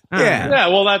 Whatever. I don't Yeah. know. Yeah,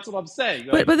 well, that's what I'm saying.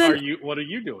 Like, But then- what are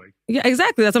you doing? Yeah,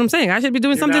 exactly. That's what I'm saying. I should be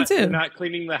doing something You're too. not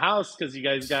cleaning the house because you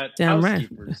guys got Damn right.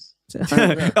 housekeepers.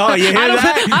 Oh, you hear I don't-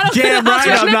 that? I don't Damn think the house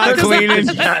right, I'm not was cleaning.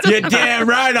 never- You're damn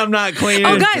right, I'm not cleaning.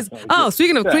 Oh, guys. Oh,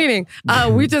 speaking of cleaning,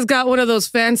 we just got one of those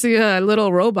fancy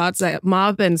little robots that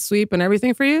mop and sweep and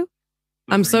everything for you.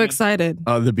 I'm so excited.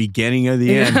 Oh, the beginning of the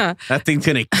Yeah. end. That thing's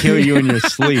gonna kill you in your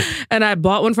sleep. And I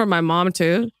bought one for my mom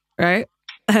too, right?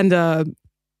 And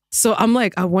so I'm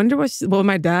like, I wonder what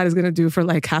my dad is gonna do for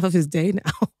like half of his day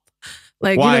now.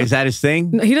 Like, Why you know, is that his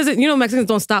thing? he doesn't. You know, Mexicans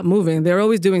don't stop moving. They're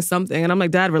always doing something. And I'm like,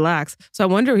 Dad, relax. So I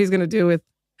wonder what he's gonna do with.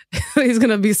 He's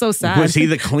gonna be so sad. Was he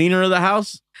the cleaner of the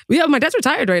house? Yeah, my dad's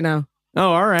retired right now.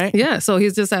 Oh, all right. Yeah, so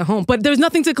he's just at home. But there's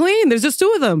nothing to clean. There's just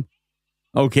two of them.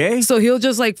 Okay. So he'll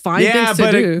just like find Yeah, things to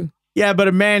but do. Yeah, but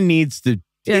a man needs to.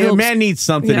 Yeah, a he'll- man needs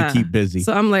something Yeah. to keep busy.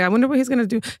 So I'm like, I wonder what he's gonna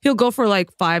do. He'll go for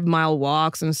like 5-mile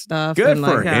walks and stuff. Good and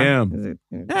for like, him.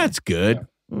 Yeah. That's good.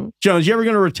 Yeah. Jones, you ever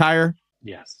gonna retire?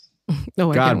 Yes.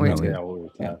 No, I God can't wait willing. to. Yeah, we'll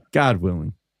retire. God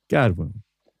willing. God willing.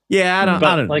 Yeah, I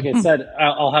But don't like know. I said,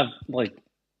 I'll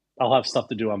have stuff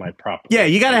to do on my property. Yeah,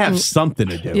 you gotta have something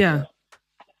to do. Yeah.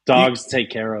 Dogs to take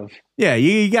care of. Yeah,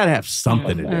 you gotta have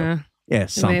something to do. Uh, Yeah,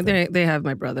 something. they have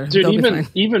my brother. Dude, They'll be fine.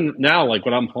 even now, like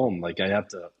when I'm home, like I have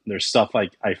to. There's stuff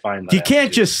like I find that You I have to can't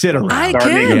do. just sit around. I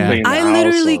Gardening can. and cleaning the I house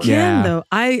literally or- can Yeah. though.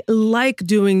 I like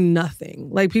doing nothing.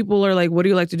 Like people are like, "What do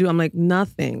you like to do?" I'm like,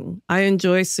 "Nothing." I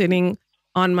enjoy sitting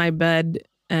on my bed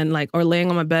and like, or laying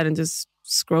on my bed and just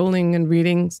scrolling and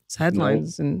reading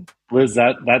headlines, and Liz,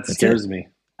 that scares me.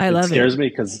 I love it. Scares me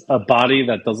because a body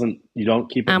that you don't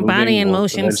keep it a moving. body in will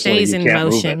motion eventually stays you in can't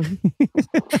move motion.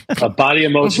 it. A body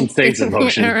in motion stays in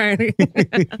motion. Right.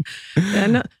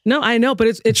 Yeah, no, I know, but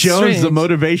it's Jones, strange. the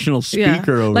motivational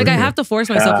speaker over Like here. I have to force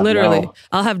myself. Literally, no.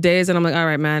 I'll have days, and I'm like, all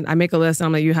right, man. I make a list, and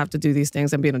I'm like, you have to do these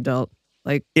things and be an adult.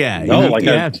 Like, Yeah. No, you like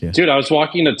have to. dude, I was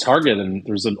walking to Target and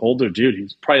there was an older dude. He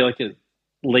was probably like in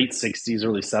late 60s,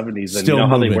 early 70s, and Still you know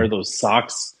how moving. they wear those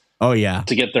socks Oh, yeah.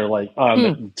 to get their like,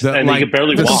 The, and like, they could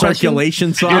barely the walk. circulation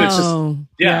Dude, socks. it's just- oh,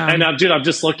 Yeah, and I'm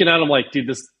just looking at him like,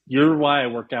 dude, you're why I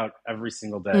work out every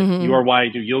single day. Mhm. You are why I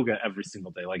do yoga every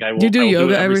single day. Like I will. You do I will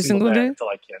yoga it every single day? until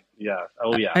I can. Yeah.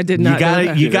 Oh yeah. I did You not. know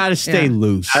that. gotta stay Yeah.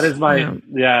 loose. That is my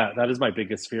Yeah. that is my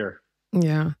biggest fear.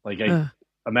 Yeah. Like Ugh.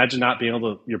 imagine not being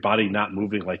able to your body not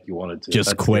moving like you wanted to. Just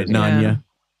That quitting scares me. on Yeah. you.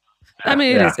 I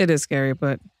mean, Yeah. it is scary,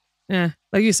 but yeah,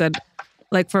 like you said,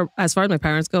 like for as far as my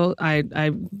parents go,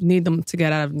 I need them to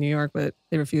get out of New York, but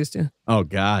they refuse to. Oh,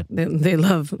 God. They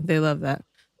love that.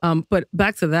 But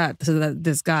back to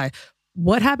this guy.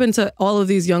 What happened to all of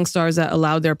these young stars that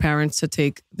allowed their parents to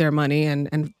take their money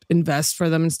and invest for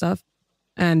them and stuff,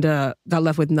 and got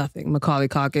left with nothing? Macaulay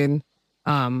Culkin,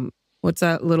 what's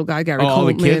that little guy? Gary all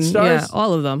the Coleman. kid stars? Yeah,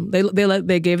 all of them.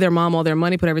 They gave their mom all their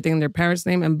money, put everything in their parents'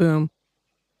 name, and boom,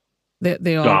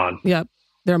 they all Gone. Yep,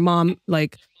 their mom,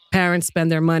 like parents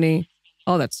spend their money,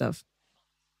 all that stuff.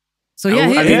 So yeah,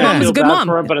 his yeah. mom was a feel good bad mom.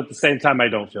 for him, but at the same time, I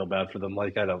don't feel bad for them.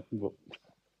 Like I don't. What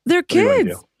They're do you wanna kids.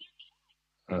 do?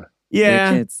 They're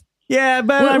Yeah. kids. Yeah,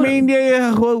 but What- I mean,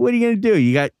 yeah, what are you going to do?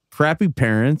 You got crappy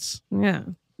parents. Yeah.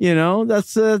 You know,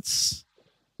 that's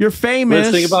you're famous.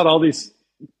 Let's think about all these.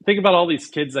 Think about all these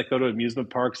kids that go to amusement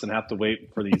parks and have to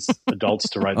wait for these adults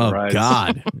to ride the Oh, rides.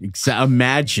 God.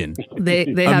 Imagine. They have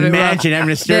it rough. Imagine having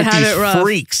to stare They at have these it rough.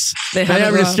 freaks. They have it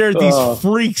having to rough. stare at Oh. these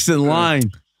freaks in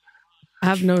line. I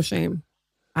have no shame.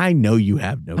 I know you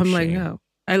have no I'm shame. like, no.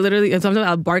 I literally, and sometimes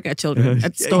I'll bark at children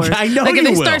at stores. I know like if you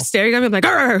they will. start staring at me, I'm like,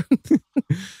 "Arr!"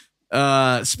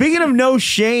 Speaking of no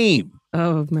shame,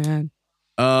 Oh man.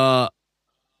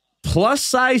 plus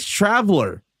size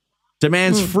traveler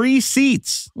demands free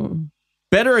seats,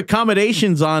 better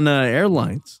accommodations on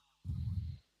airlines.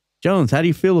 Jones, how do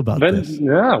you feel about Then, this?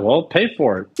 yeah, well, pay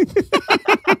for it.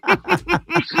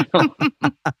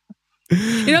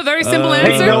 You know, very simple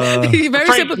Hey, answer. you know, very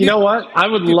Frank, simple. you know what? I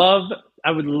would love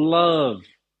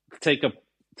to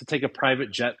take a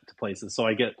private jet to places, so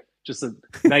I get just a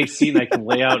nice seat and I can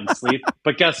lay out and sleep.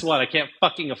 But guess what? I can't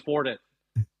fucking afford it,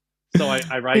 so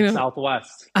I ride You know,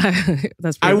 Southwest.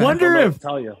 That's I pretty bad. wonder I don't know what if to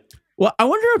tell you. Well, I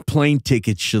wonder if plane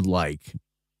tickets should like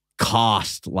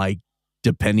cost like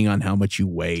depending on how much you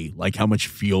weigh, like how much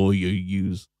fuel you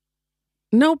use.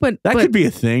 No, but That could be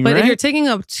a thing, But right? if you're taking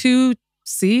up 2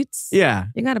 seats, yeah,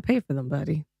 you got to pay for them,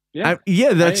 buddy. Yeah,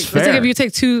 yeah, that's I agree. It's fair. like if you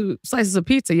take 2 slices of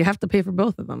pizza, you have to pay for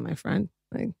both of them, my friend.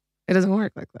 Like it doesn't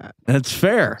work like that. That's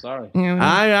fair. sorry. You know?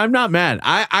 I'm not mad.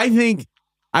 I think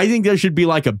there should be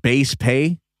like a base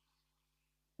pay,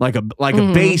 like a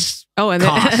Mhm. base. Oh, and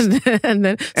cost. then, and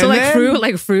then so And like then-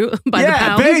 fruit by the Yeah,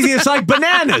 pound. basically, it's like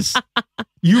bananas.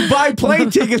 You buy plane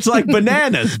tickets like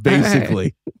bananas,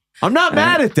 basically. I'm not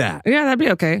mad at that, Yeah, that'd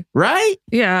be okay. right?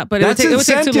 Yeah, but That's it would take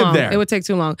too incentive long. there. It would take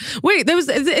too long. Wait,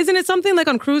 isn't it something like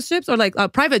on cruise ships or like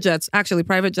private jets? Actually,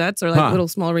 private jets or like Huh. little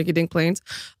small rinky-dink planes.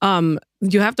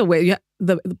 You have to wait.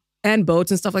 And boats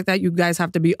and stuff like that. You guys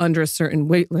have to be under a certain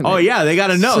weight limit. Oh yeah, they got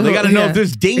to know. So, they got to know yeah. if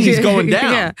this dinghy's going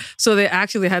down. Yeah. So they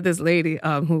actually had this lady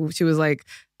who she was like,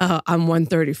 I'm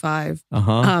 135.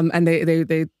 Uh-huh. And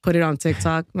they put it on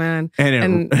TikTok, man.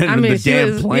 And I mean, the she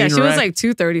damn was plane she was wreck? like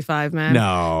 235, man.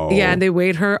 No. Yeah, and they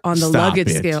weighed her on the Stop luggage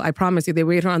it. scale. I promise you, they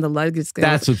weighed her on the luggage scale.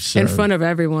 That's absurd. in front of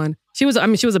everyone. She was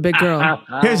a big girl.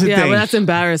 Here's the Yeah, thing. but that's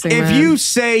embarrassing. If man. you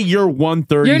say you're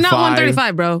 135, you're not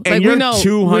 135, bro. and Like you're we know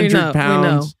 200 we know.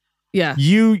 pounds, Yeah.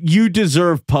 you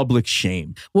deserve public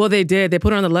shame. Well, they did. They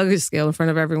put her on the luggage scale in front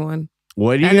of everyone,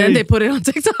 What do you? and then they put it on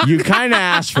TikTok. You kind of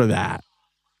asked for that.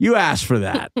 You asked for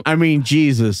that. I mean,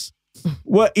 Jesus.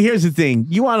 What? Here's the thing.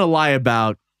 You want to lie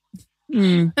about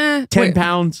 10 wait.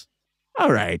 pounds?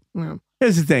 All right. No.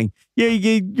 Here's the thing.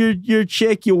 You're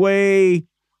chick. You weigh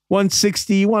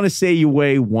 160. You want to say you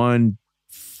weigh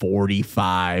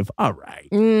 145. All right.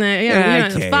 Yeah,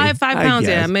 Okay, 5 I pounds.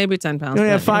 Yeah, guess. maybe 10 pounds. You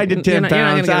know, but 5 to 10 you're not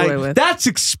pounds. gonna get away with. That's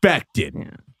expected. Yeah.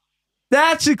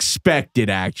 That's expected,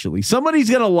 actually. Somebody's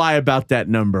going to lie about that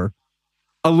number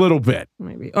a little bit.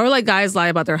 Maybe. Or like guys lie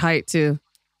about their height too.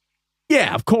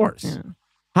 Yeah, of course. Yeah.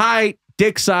 Height,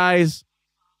 dick size.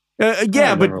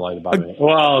 Yeah, I've but never lied about it.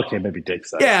 Well, okay, maybe dick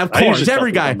size. yeah, of I course. usually tell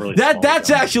Every people guy. I'm really small That's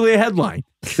guy. actually a headline.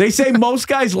 They say most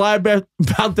guys lie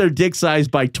about their dick size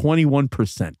by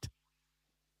 21%.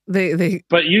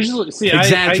 But usually, see,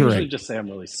 I usually just say I'm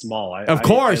really small. Of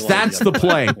course, that's the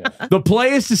play. Yeah. The play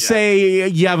is to say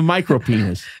you have a micro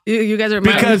penis. You guys are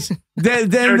because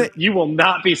then you will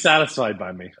not be satisfied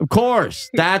by me. Of course,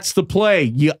 that's the play.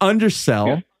 You undersell.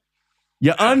 Yeah.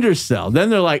 You undersell.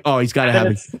 Then they're like, oh, he's got to have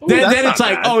it. Then it's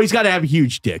like, oh, he's got to have a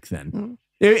huge dick. Then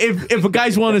if a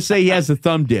guy's willing to say he has a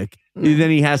thumb dick, then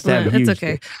he has to have a huge dick. It's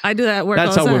okay. I do that at work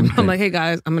all the time. I'm like, hey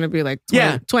guys, I'm going to be like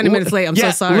 20 minutes late. I'm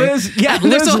so sorry. Liz,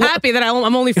 they're so happy that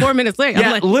I'm only 4 minutes late. Yeah,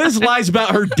 I'm like, Liz lies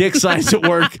about her dick size at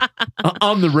work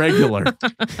on the regular.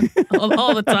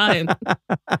 all the time.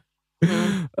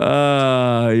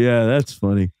 Yeah, that's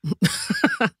funny.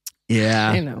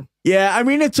 Yeah. You know. Yeah, I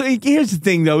mean, here's the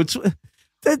thing, though.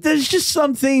 There's just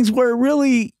some things where it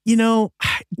really,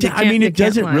 it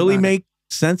doesn't really make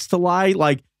sense to lie.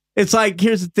 Like, it's like,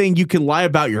 here's the thing, you can lie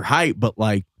about your height, but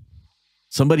like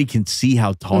somebody can see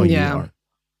how tall you are.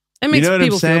 It makes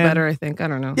people feel better, I think. I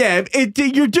don't know. Yeah,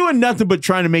 you're doing nothing but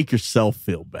trying to make yourself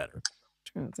feel better.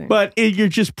 But you're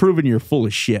just proving you're full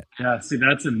of shit. Yeah, see,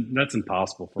 that's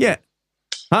impossible for me. Yeah.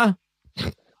 Huh?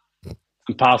 It's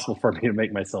impossible for me to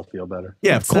make myself feel better.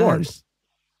 Yeah, of course.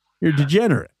 You're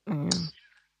degenerate.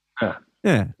 Yeah.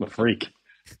 I'm a freak.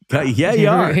 Yeah, you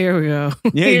are. Here we go.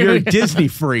 Yeah, you're a Disney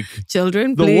freak.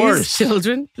 Children, the please. Worst.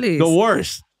 Children, please. The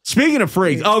worst. Speaking of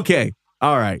freaks, okay.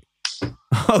 All right.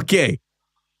 Okay.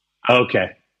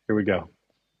 Here we go.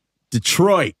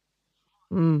 Detroit.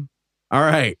 All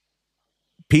right.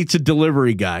 Pizza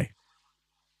delivery guy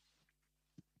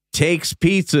takes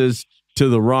pizzas to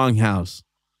the wrong house.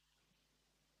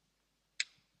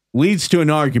 Leads to an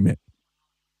argument.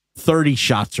 30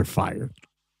 shots are fired.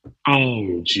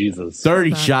 Oh, Jesus.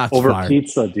 30 shots over fired.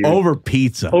 Pizza, dude. Over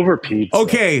pizza.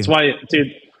 Okay. That's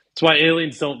why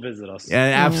aliens don't visit us. Yeah,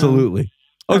 absolutely.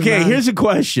 Okay, here's a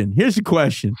question.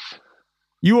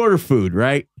 You order food,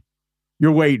 right?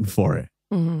 You're waiting for it.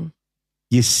 Mm-hmm.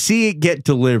 You see it get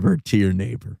delivered to your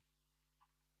neighbor.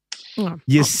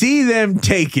 You see them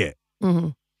take it.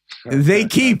 Mm-hmm. They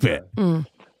keep it. Mm-hmm.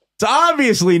 It's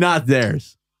obviously not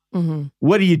theirs. Mm-hmm.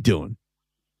 What are you doing?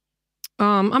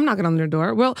 I'm knocking on their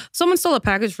door. Well, someone stole a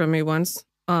package from me once.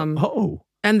 And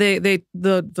the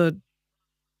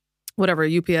whatever,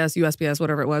 UPS, USPS,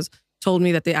 whatever it was, told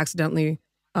me that they accidentally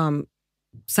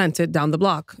sent it down the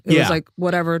block. It was like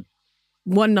whatever,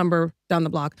 one number down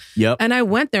the block. Yep. And I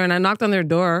went there and I knocked on their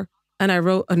door and I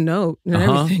wrote a note and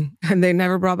everything. And they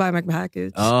never brought by my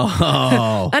package.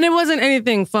 Oh. And it wasn't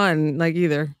anything fun, like,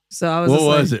 either. So I was What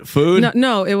was it? Food?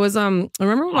 No, it was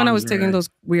remember when I was taking those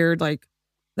weird, like,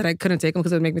 that I couldn't take them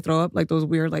because it would make me throw up, like those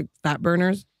weird, like, fat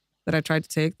burners that I tried to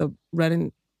take, the red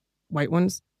and white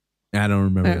ones. I don't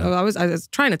remember that. I was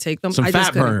trying to take them. Some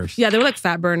fat burners. Yeah, they were like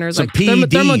fat burners, some like PEDs.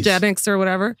 thermogenics or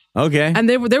whatever. Okay. And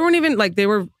they weren't even like,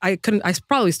 I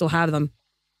probably still have them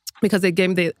because they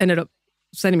ended up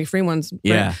sending me free ones.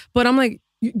 Yeah. But I'm like,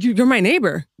 you're my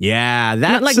neighbor. Yeah,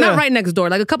 that's not right next door,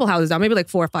 like a couple houses down, maybe like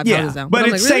 4 or 5 houses down. But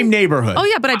it's like, same neighborhood. Oh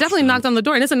yeah, but I definitely knocked on the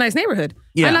door, and it's a nice neighborhood.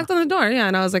 Yeah. I knocked on the door,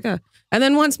 and I was like, And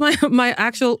then once my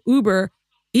actual Uber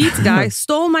Eats guy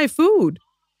stole my food.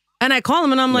 And I call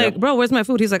him and I'm like, bro, where's my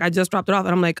food? He's like, I just dropped it off.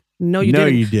 And I'm like, no, you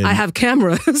didn't. I have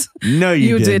cameras. No,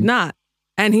 you did not.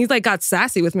 And he's like, got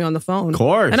sassy with me on the phone. Of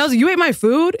course. And I was like, you ate my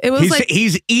food? It was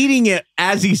he's eating it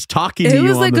as he's talking to you on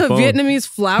the phone. It was like a Vietnamese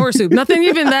flour soup. Nothing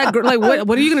even that, like,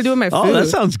 what are you going to do with my food? Oh, that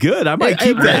sounds good. I might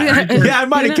keep that. I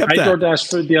might have kept that. I DoorDashed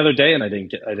food the other day and I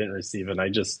didn't receive it.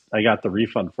 I got the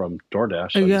refund from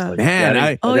DoorDash. I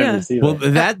didn't receive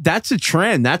it. That's a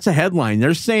trend. That's a headline.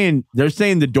 They're saying the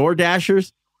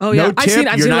DoorDashers. Oh yeah, I've seen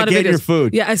a lot of videos. Your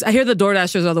food. Yeah, I hear the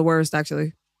DoorDashers are the worst.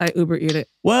 Actually, I Uber eat it.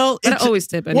 Well, but I always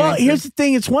tip. Anyway, here's the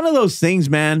thing: it's one of those things,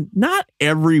 man. Not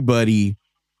everybody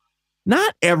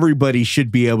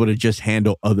should be able to just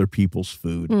handle other people's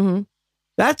food. Mm-hmm.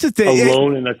 That's the thing.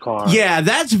 Alone in a car. Yeah,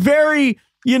 that's very.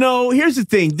 Here's the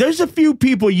thing: there's a few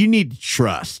people you need to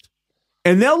trust,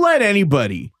 and they'll let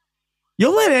anybody.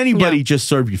 You'll let anybody just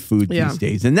serve you food these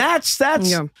days, and that's. I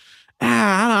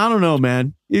don't know,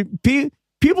 man.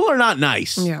 People are not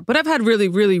nice. Yeah, but I've had really,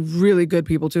 really, really good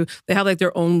people too. They have like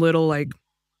their own little like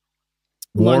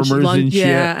warmers and shit.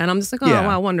 Yeah, and I'm just like, oh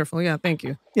wow, wonderful. Yeah, thank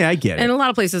you. Yeah, I get it. And a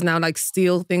lot of places now like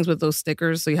steal things with those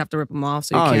stickers, so you have to rip them off.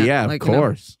 So you can't. Yeah, like, of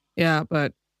course. Yeah,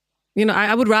 but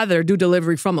I would rather do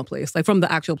delivery from a place, like from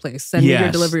the actual place. Send me your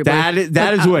delivery. That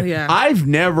is what. Yeah. I've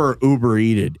never Uber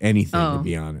eated anything to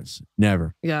be honest.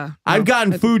 Never. Yeah, I've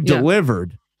gotten food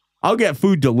delivered. I'll get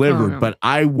food delivered, but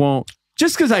I won't.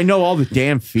 Just because I know all the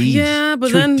damn fees. Yeah, but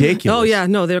it's ridiculous. Oh yeah,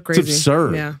 no, they're crazy. It's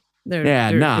absurd. Yeah.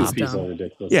 It's Fees are dumb.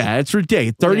 ridiculous. Yeah, it's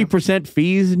ridiculous. 30%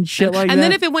 fees and shit like that. And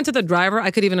then if it went to the driver,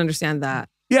 I could even understand that.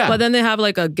 yeah. But then they have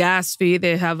like a gas fee,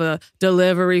 they have a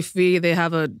delivery fee, they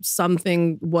have a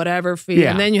something whatever fee,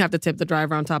 Yeah. and then you have to tip the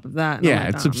driver on top of that. And Yeah, I'm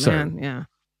like, it's oh, absurd. Man,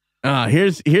 yeah.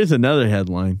 Here's another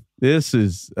headline. This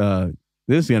is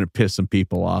gonna piss some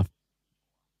people off.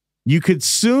 You could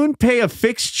soon pay a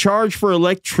fixed charge for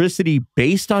electricity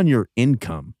based on your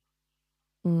income.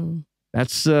 Mm.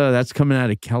 That's coming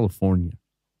out of California.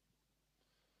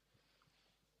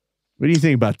 What do you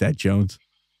think about that, Jones?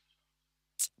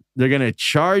 They're gonna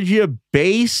charge you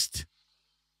based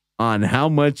on how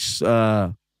much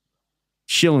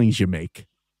shillings you make.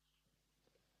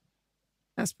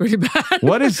 That's pretty bad.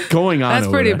 What is going on? That's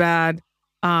over pretty there? bad.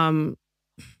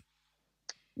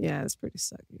 Yeah, it's pretty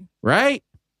sucky. Right?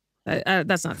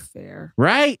 That's not fair.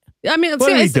 Right? I mean,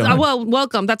 What are we doing? well,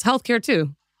 welcome. That's healthcare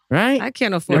too. Right? I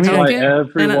can't afford That's why healthcare.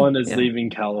 everyone is yeah. leaving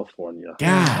California.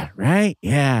 God, right?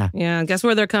 Yeah. Yeah, guess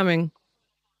where they're coming?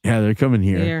 Yeah, they're coming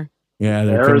here. Here. Yeah,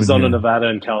 they're Arizona, coming here. Nevada,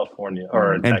 and California,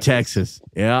 or in And Texas.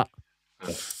 Texas.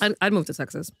 Yeah. I'd move to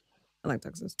Texas. I like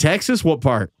Texas. Texas, what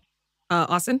part?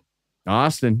 Austin.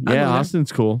 Austin. I Yeah, live there.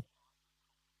 Austin's cool.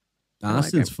 I like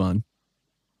Austin's it. fun.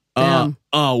 Damn.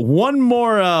 One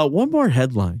more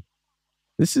headline.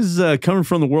 This is coming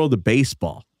from the world of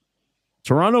baseball.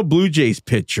 Toronto Blue Jays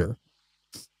pitcher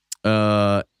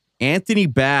Anthony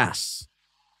Bass.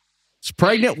 His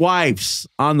pregnant wife's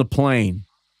on the plane.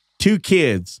 2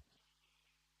 kids,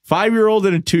 5-year-old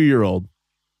and a 2-year-old.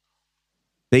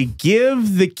 They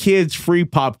give the kids free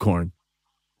popcorn.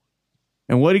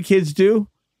 And what do kids do?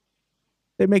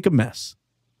 They make a mess.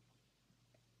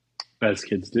 As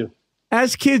kids do.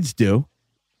 As kids do.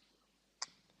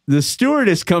 The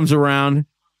stewardess comes around,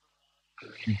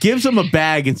 gives them a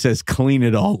bag and says, clean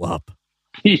it all up.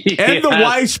 And the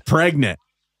wife's pregnant.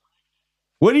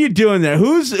 What are you doing there?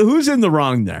 Who's in the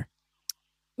wrong there?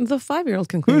 The 5-year-old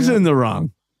can clean Who's it up. in the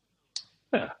wrong?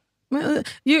 Well,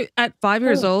 you at 5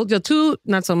 years old, you're 2,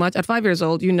 not so much. At 5 years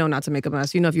old, you know not to make a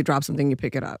mess. You know if you drop something, you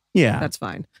pick it up. Yeah. That's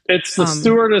fine. It's the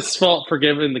stewardess' fault for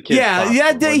giving the kids.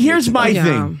 Here's my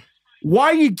thing.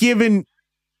 Why are you giving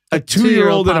a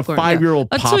 2-year-old and a popcorn, 5-year-old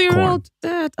A popcorn? 2-year-old,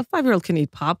 a 5-year-old can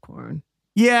eat popcorn.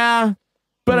 Yeah.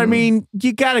 But I mean,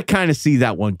 you got to kind of see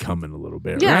that one coming a little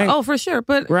bit, Yeah, right? oh, for sure.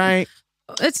 But Right.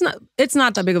 it's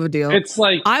not that big of a deal. It's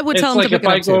like I would it's tell him like to pick if it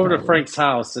I up go too, over to probably. Frank's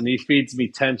house and he feeds me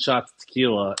 10 shots of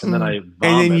tequila and then I vomit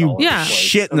And then you all over the place.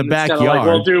 shit in the And it's kinda backyard. Like,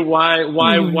 well, dude,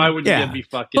 why would you Yeah. give me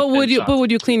fucking? but 10 would you? shots? But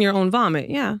would you clean your own vomit?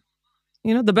 Yeah,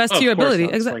 you know the best Oh, to your of course ability.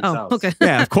 not. Exactly. Frank's Oh, house. okay.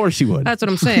 Yeah, of course he would. That's what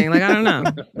I'm saying. Like I don't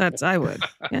know. I would.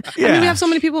 Yeah. I Yeah. mean, we have so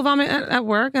many people vomit at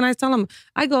work, and I tell them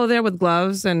I go there with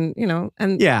gloves, and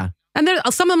Yeah. And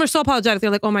some of them are so apologetic. They're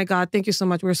like, "Oh my God, thank you so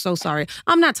much. We're so sorry."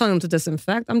 I'm not telling them to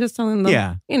disinfect. I'm just telling them,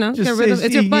 Yeah. get Just rid of. say-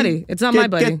 It's your buddy. It's not my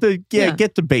buddy.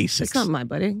 Get the basics. It's not my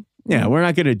buddy. Yeah, we're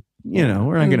not gonna,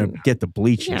 we're not gonna get the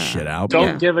bleach and Yeah. shit out. Don't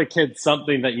Yeah. give a kid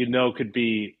something that you know could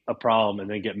be a problem and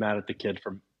then get mad at the kid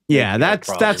for. Yeah, making it a that's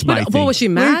problem. my But thing. was she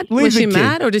mad? Leave Was the she kid.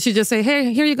 mad, or did she just say,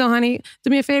 "Hey, here you go, honey. Do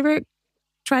me a favor.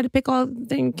 Try to pick all the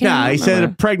thing." Yeah, he said a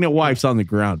pregnant wife's on the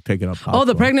ground picking up popcorn. Oh,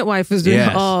 the pregnant wife is doing.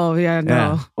 Yes. Oh, yeah, no.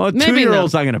 Yeah. Well, a Maybe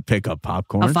 2-year-old's not gonna pick up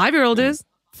popcorn. A 5-year-old is.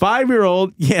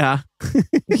 5-year-old, yeah.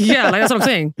 Yeah, like that's what I'm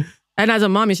saying. And as a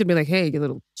mom, you should be like, "Hey, you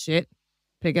little shit,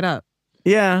 pick it up."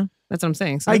 Yeah. That's what I'm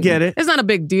saying. So I get it. It's not a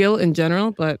big deal in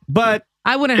general, but But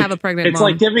I wouldn't have a pregnant It's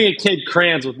mom. like giving a kid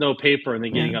crayons with no paper and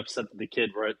then getting upset that the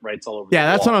kid writes all over. Yeah,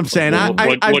 the that's wall. what I'm saying.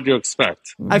 What do you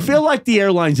expect? I feel like the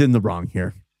airline's in the wrong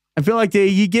here. I feel like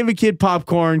you give a kid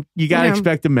popcorn, you got to Yeah.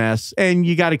 expect a mess, and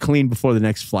you got to clean before the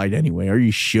next flight anyway, or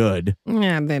you should.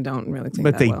 Yeah, they don't really think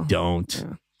But that they well. don't.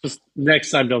 Yeah. Just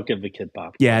next time, don't give the kid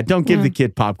pop. Yeah, don't give Yeah. the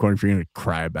kid popcorn if you're going to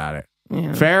cry about it.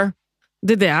 Yeah. Fair?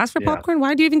 Did they ask for Yeah. popcorn?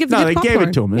 Why do you even give the No, kid they popcorn? gave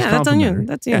it to him. It's Yeah, that's on you. complimentary.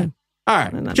 That's you. Yeah. All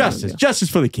right. Not Justice. a deal. Justice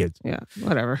for the kids. Yeah,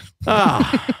 whatever.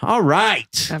 All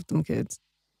right. Have them kids.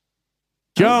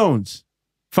 Jones,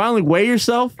 finally weigh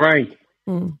yourself. Frank.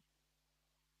 Mm.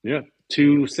 Yeah,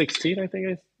 216. I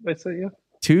think I said yeah.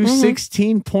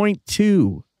 216.2.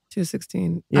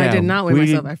 216. Yeah, I did not weigh we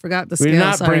myself. did- I forgot the We scale. did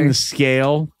not sorry. bring the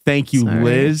scale. Thank you, Sorry,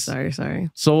 Liz. Sorry.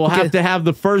 So we'll have to have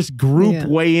the first group Yeah.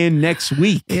 weigh in next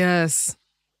week. Yes.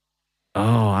 Oh,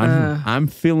 I'm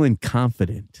feeling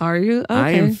confident. Are you? Okay. I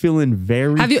am feeling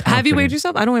very. Have you weighed confident.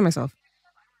 yourself? I don't weigh myself.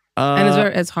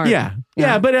 And it's hard. Yeah,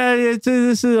 Yeah. but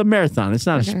this is a marathon. It's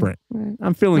not a Okay. sprint. All right.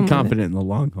 I'm feeling I'm with it. confident in the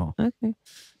long haul. Okay.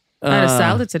 I had a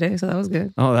salad today, so that was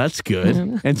good. Oh, that's good.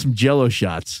 Yeah. And some Jello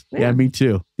shots. Yeah, Yeah. me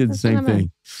too. Did the That's same not bad.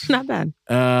 thing. Not bad.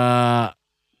 Well,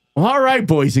 all right,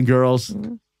 boys and girls.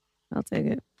 I'll take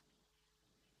it.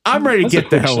 I'm ready to That's a get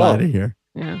the quick hell show. out of here.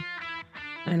 Yeah.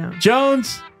 I know.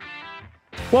 Jones,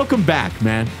 welcome back,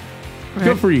 man. All Good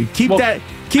right. for you. Keep that.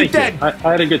 Thank you. I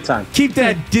had a good time. Keep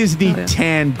that Disney Oh, yeah.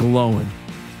 tan glowing.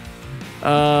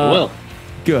 Will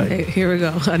Good. Hey, here we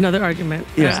go. Another argument.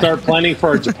 Yeah. start planning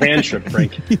for a Japan trip,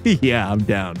 Frank. Yeah, I'm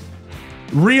down.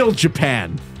 Real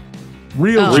Japan.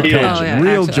 Real Oh, Japan. oh, yeah,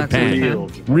 Real actual Japan.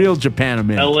 Japan. Real Japan, I'm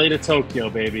in. LA to Tokyo,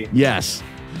 baby. Yes.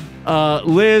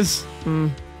 Liz,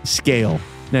 scale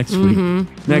next week.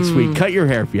 Next week. Cut your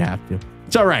hair if you have to.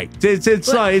 It's all right.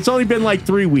 It's only been like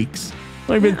 3 weeks.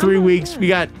 Only been 3 weeks. We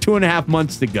got 2.5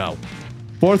 months to go.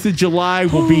 4th of July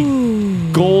will be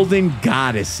golden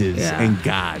goddesses Yeah. and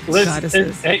gods. Liz,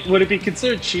 Goddesses. hey, would it be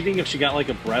considered cheating if she got like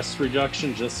a breast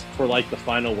reduction just for like the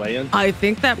final weigh-in? I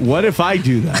think that What if I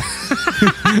do that?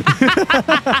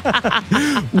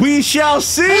 We shall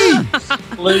see.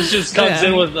 Liz just comes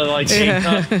in with a like sheet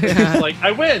up. She's like,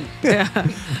 I win. What that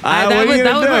are would you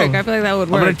gonna do? work. I feel like that would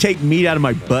I'm work. gonna take meat out of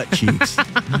my butt cheeks.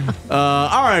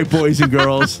 All right, boys and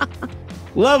girls.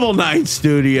 Level 9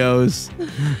 Studios. We You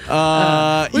do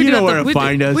know have where to- to we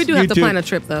find do- us. We do have to YouTube. plan a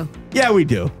trip though. Yeah, we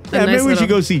do. Yeah, nice maybe we should little-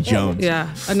 go see Jones. Yeah,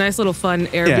 a nice little fun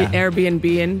Yeah. Airbnb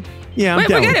in. Yeah, I'm Wait,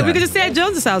 down forget with it. We that. could just stay at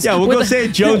Jones's house. Yeah, we'll With go the- stay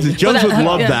at Jones's. Jones would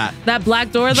love that. That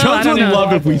black door though. Jones I don't would know.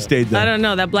 love if we stayed I there. don't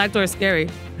know. That black door is scary.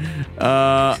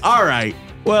 All right.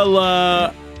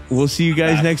 Well, we'll see you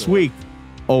guys next week.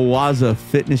 Owaza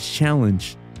Fitness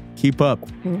Challenge. Keep up.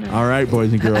 All right,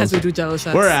 boys and girls. As we do jello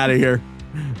shots. We're out of here.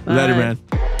 Later, Bye. man.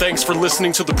 Thanks for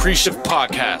listening to the Pre-Shift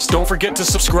Podcast. Don't forget to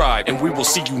subscribe, and we will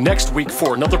see you next week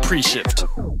for another Pre-Shift.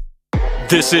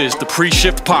 This is the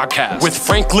Pre-Shift Podcast with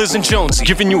Frank, Liz, and Jonesy,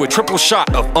 giving you a triple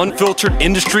shot of unfiltered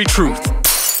industry truth.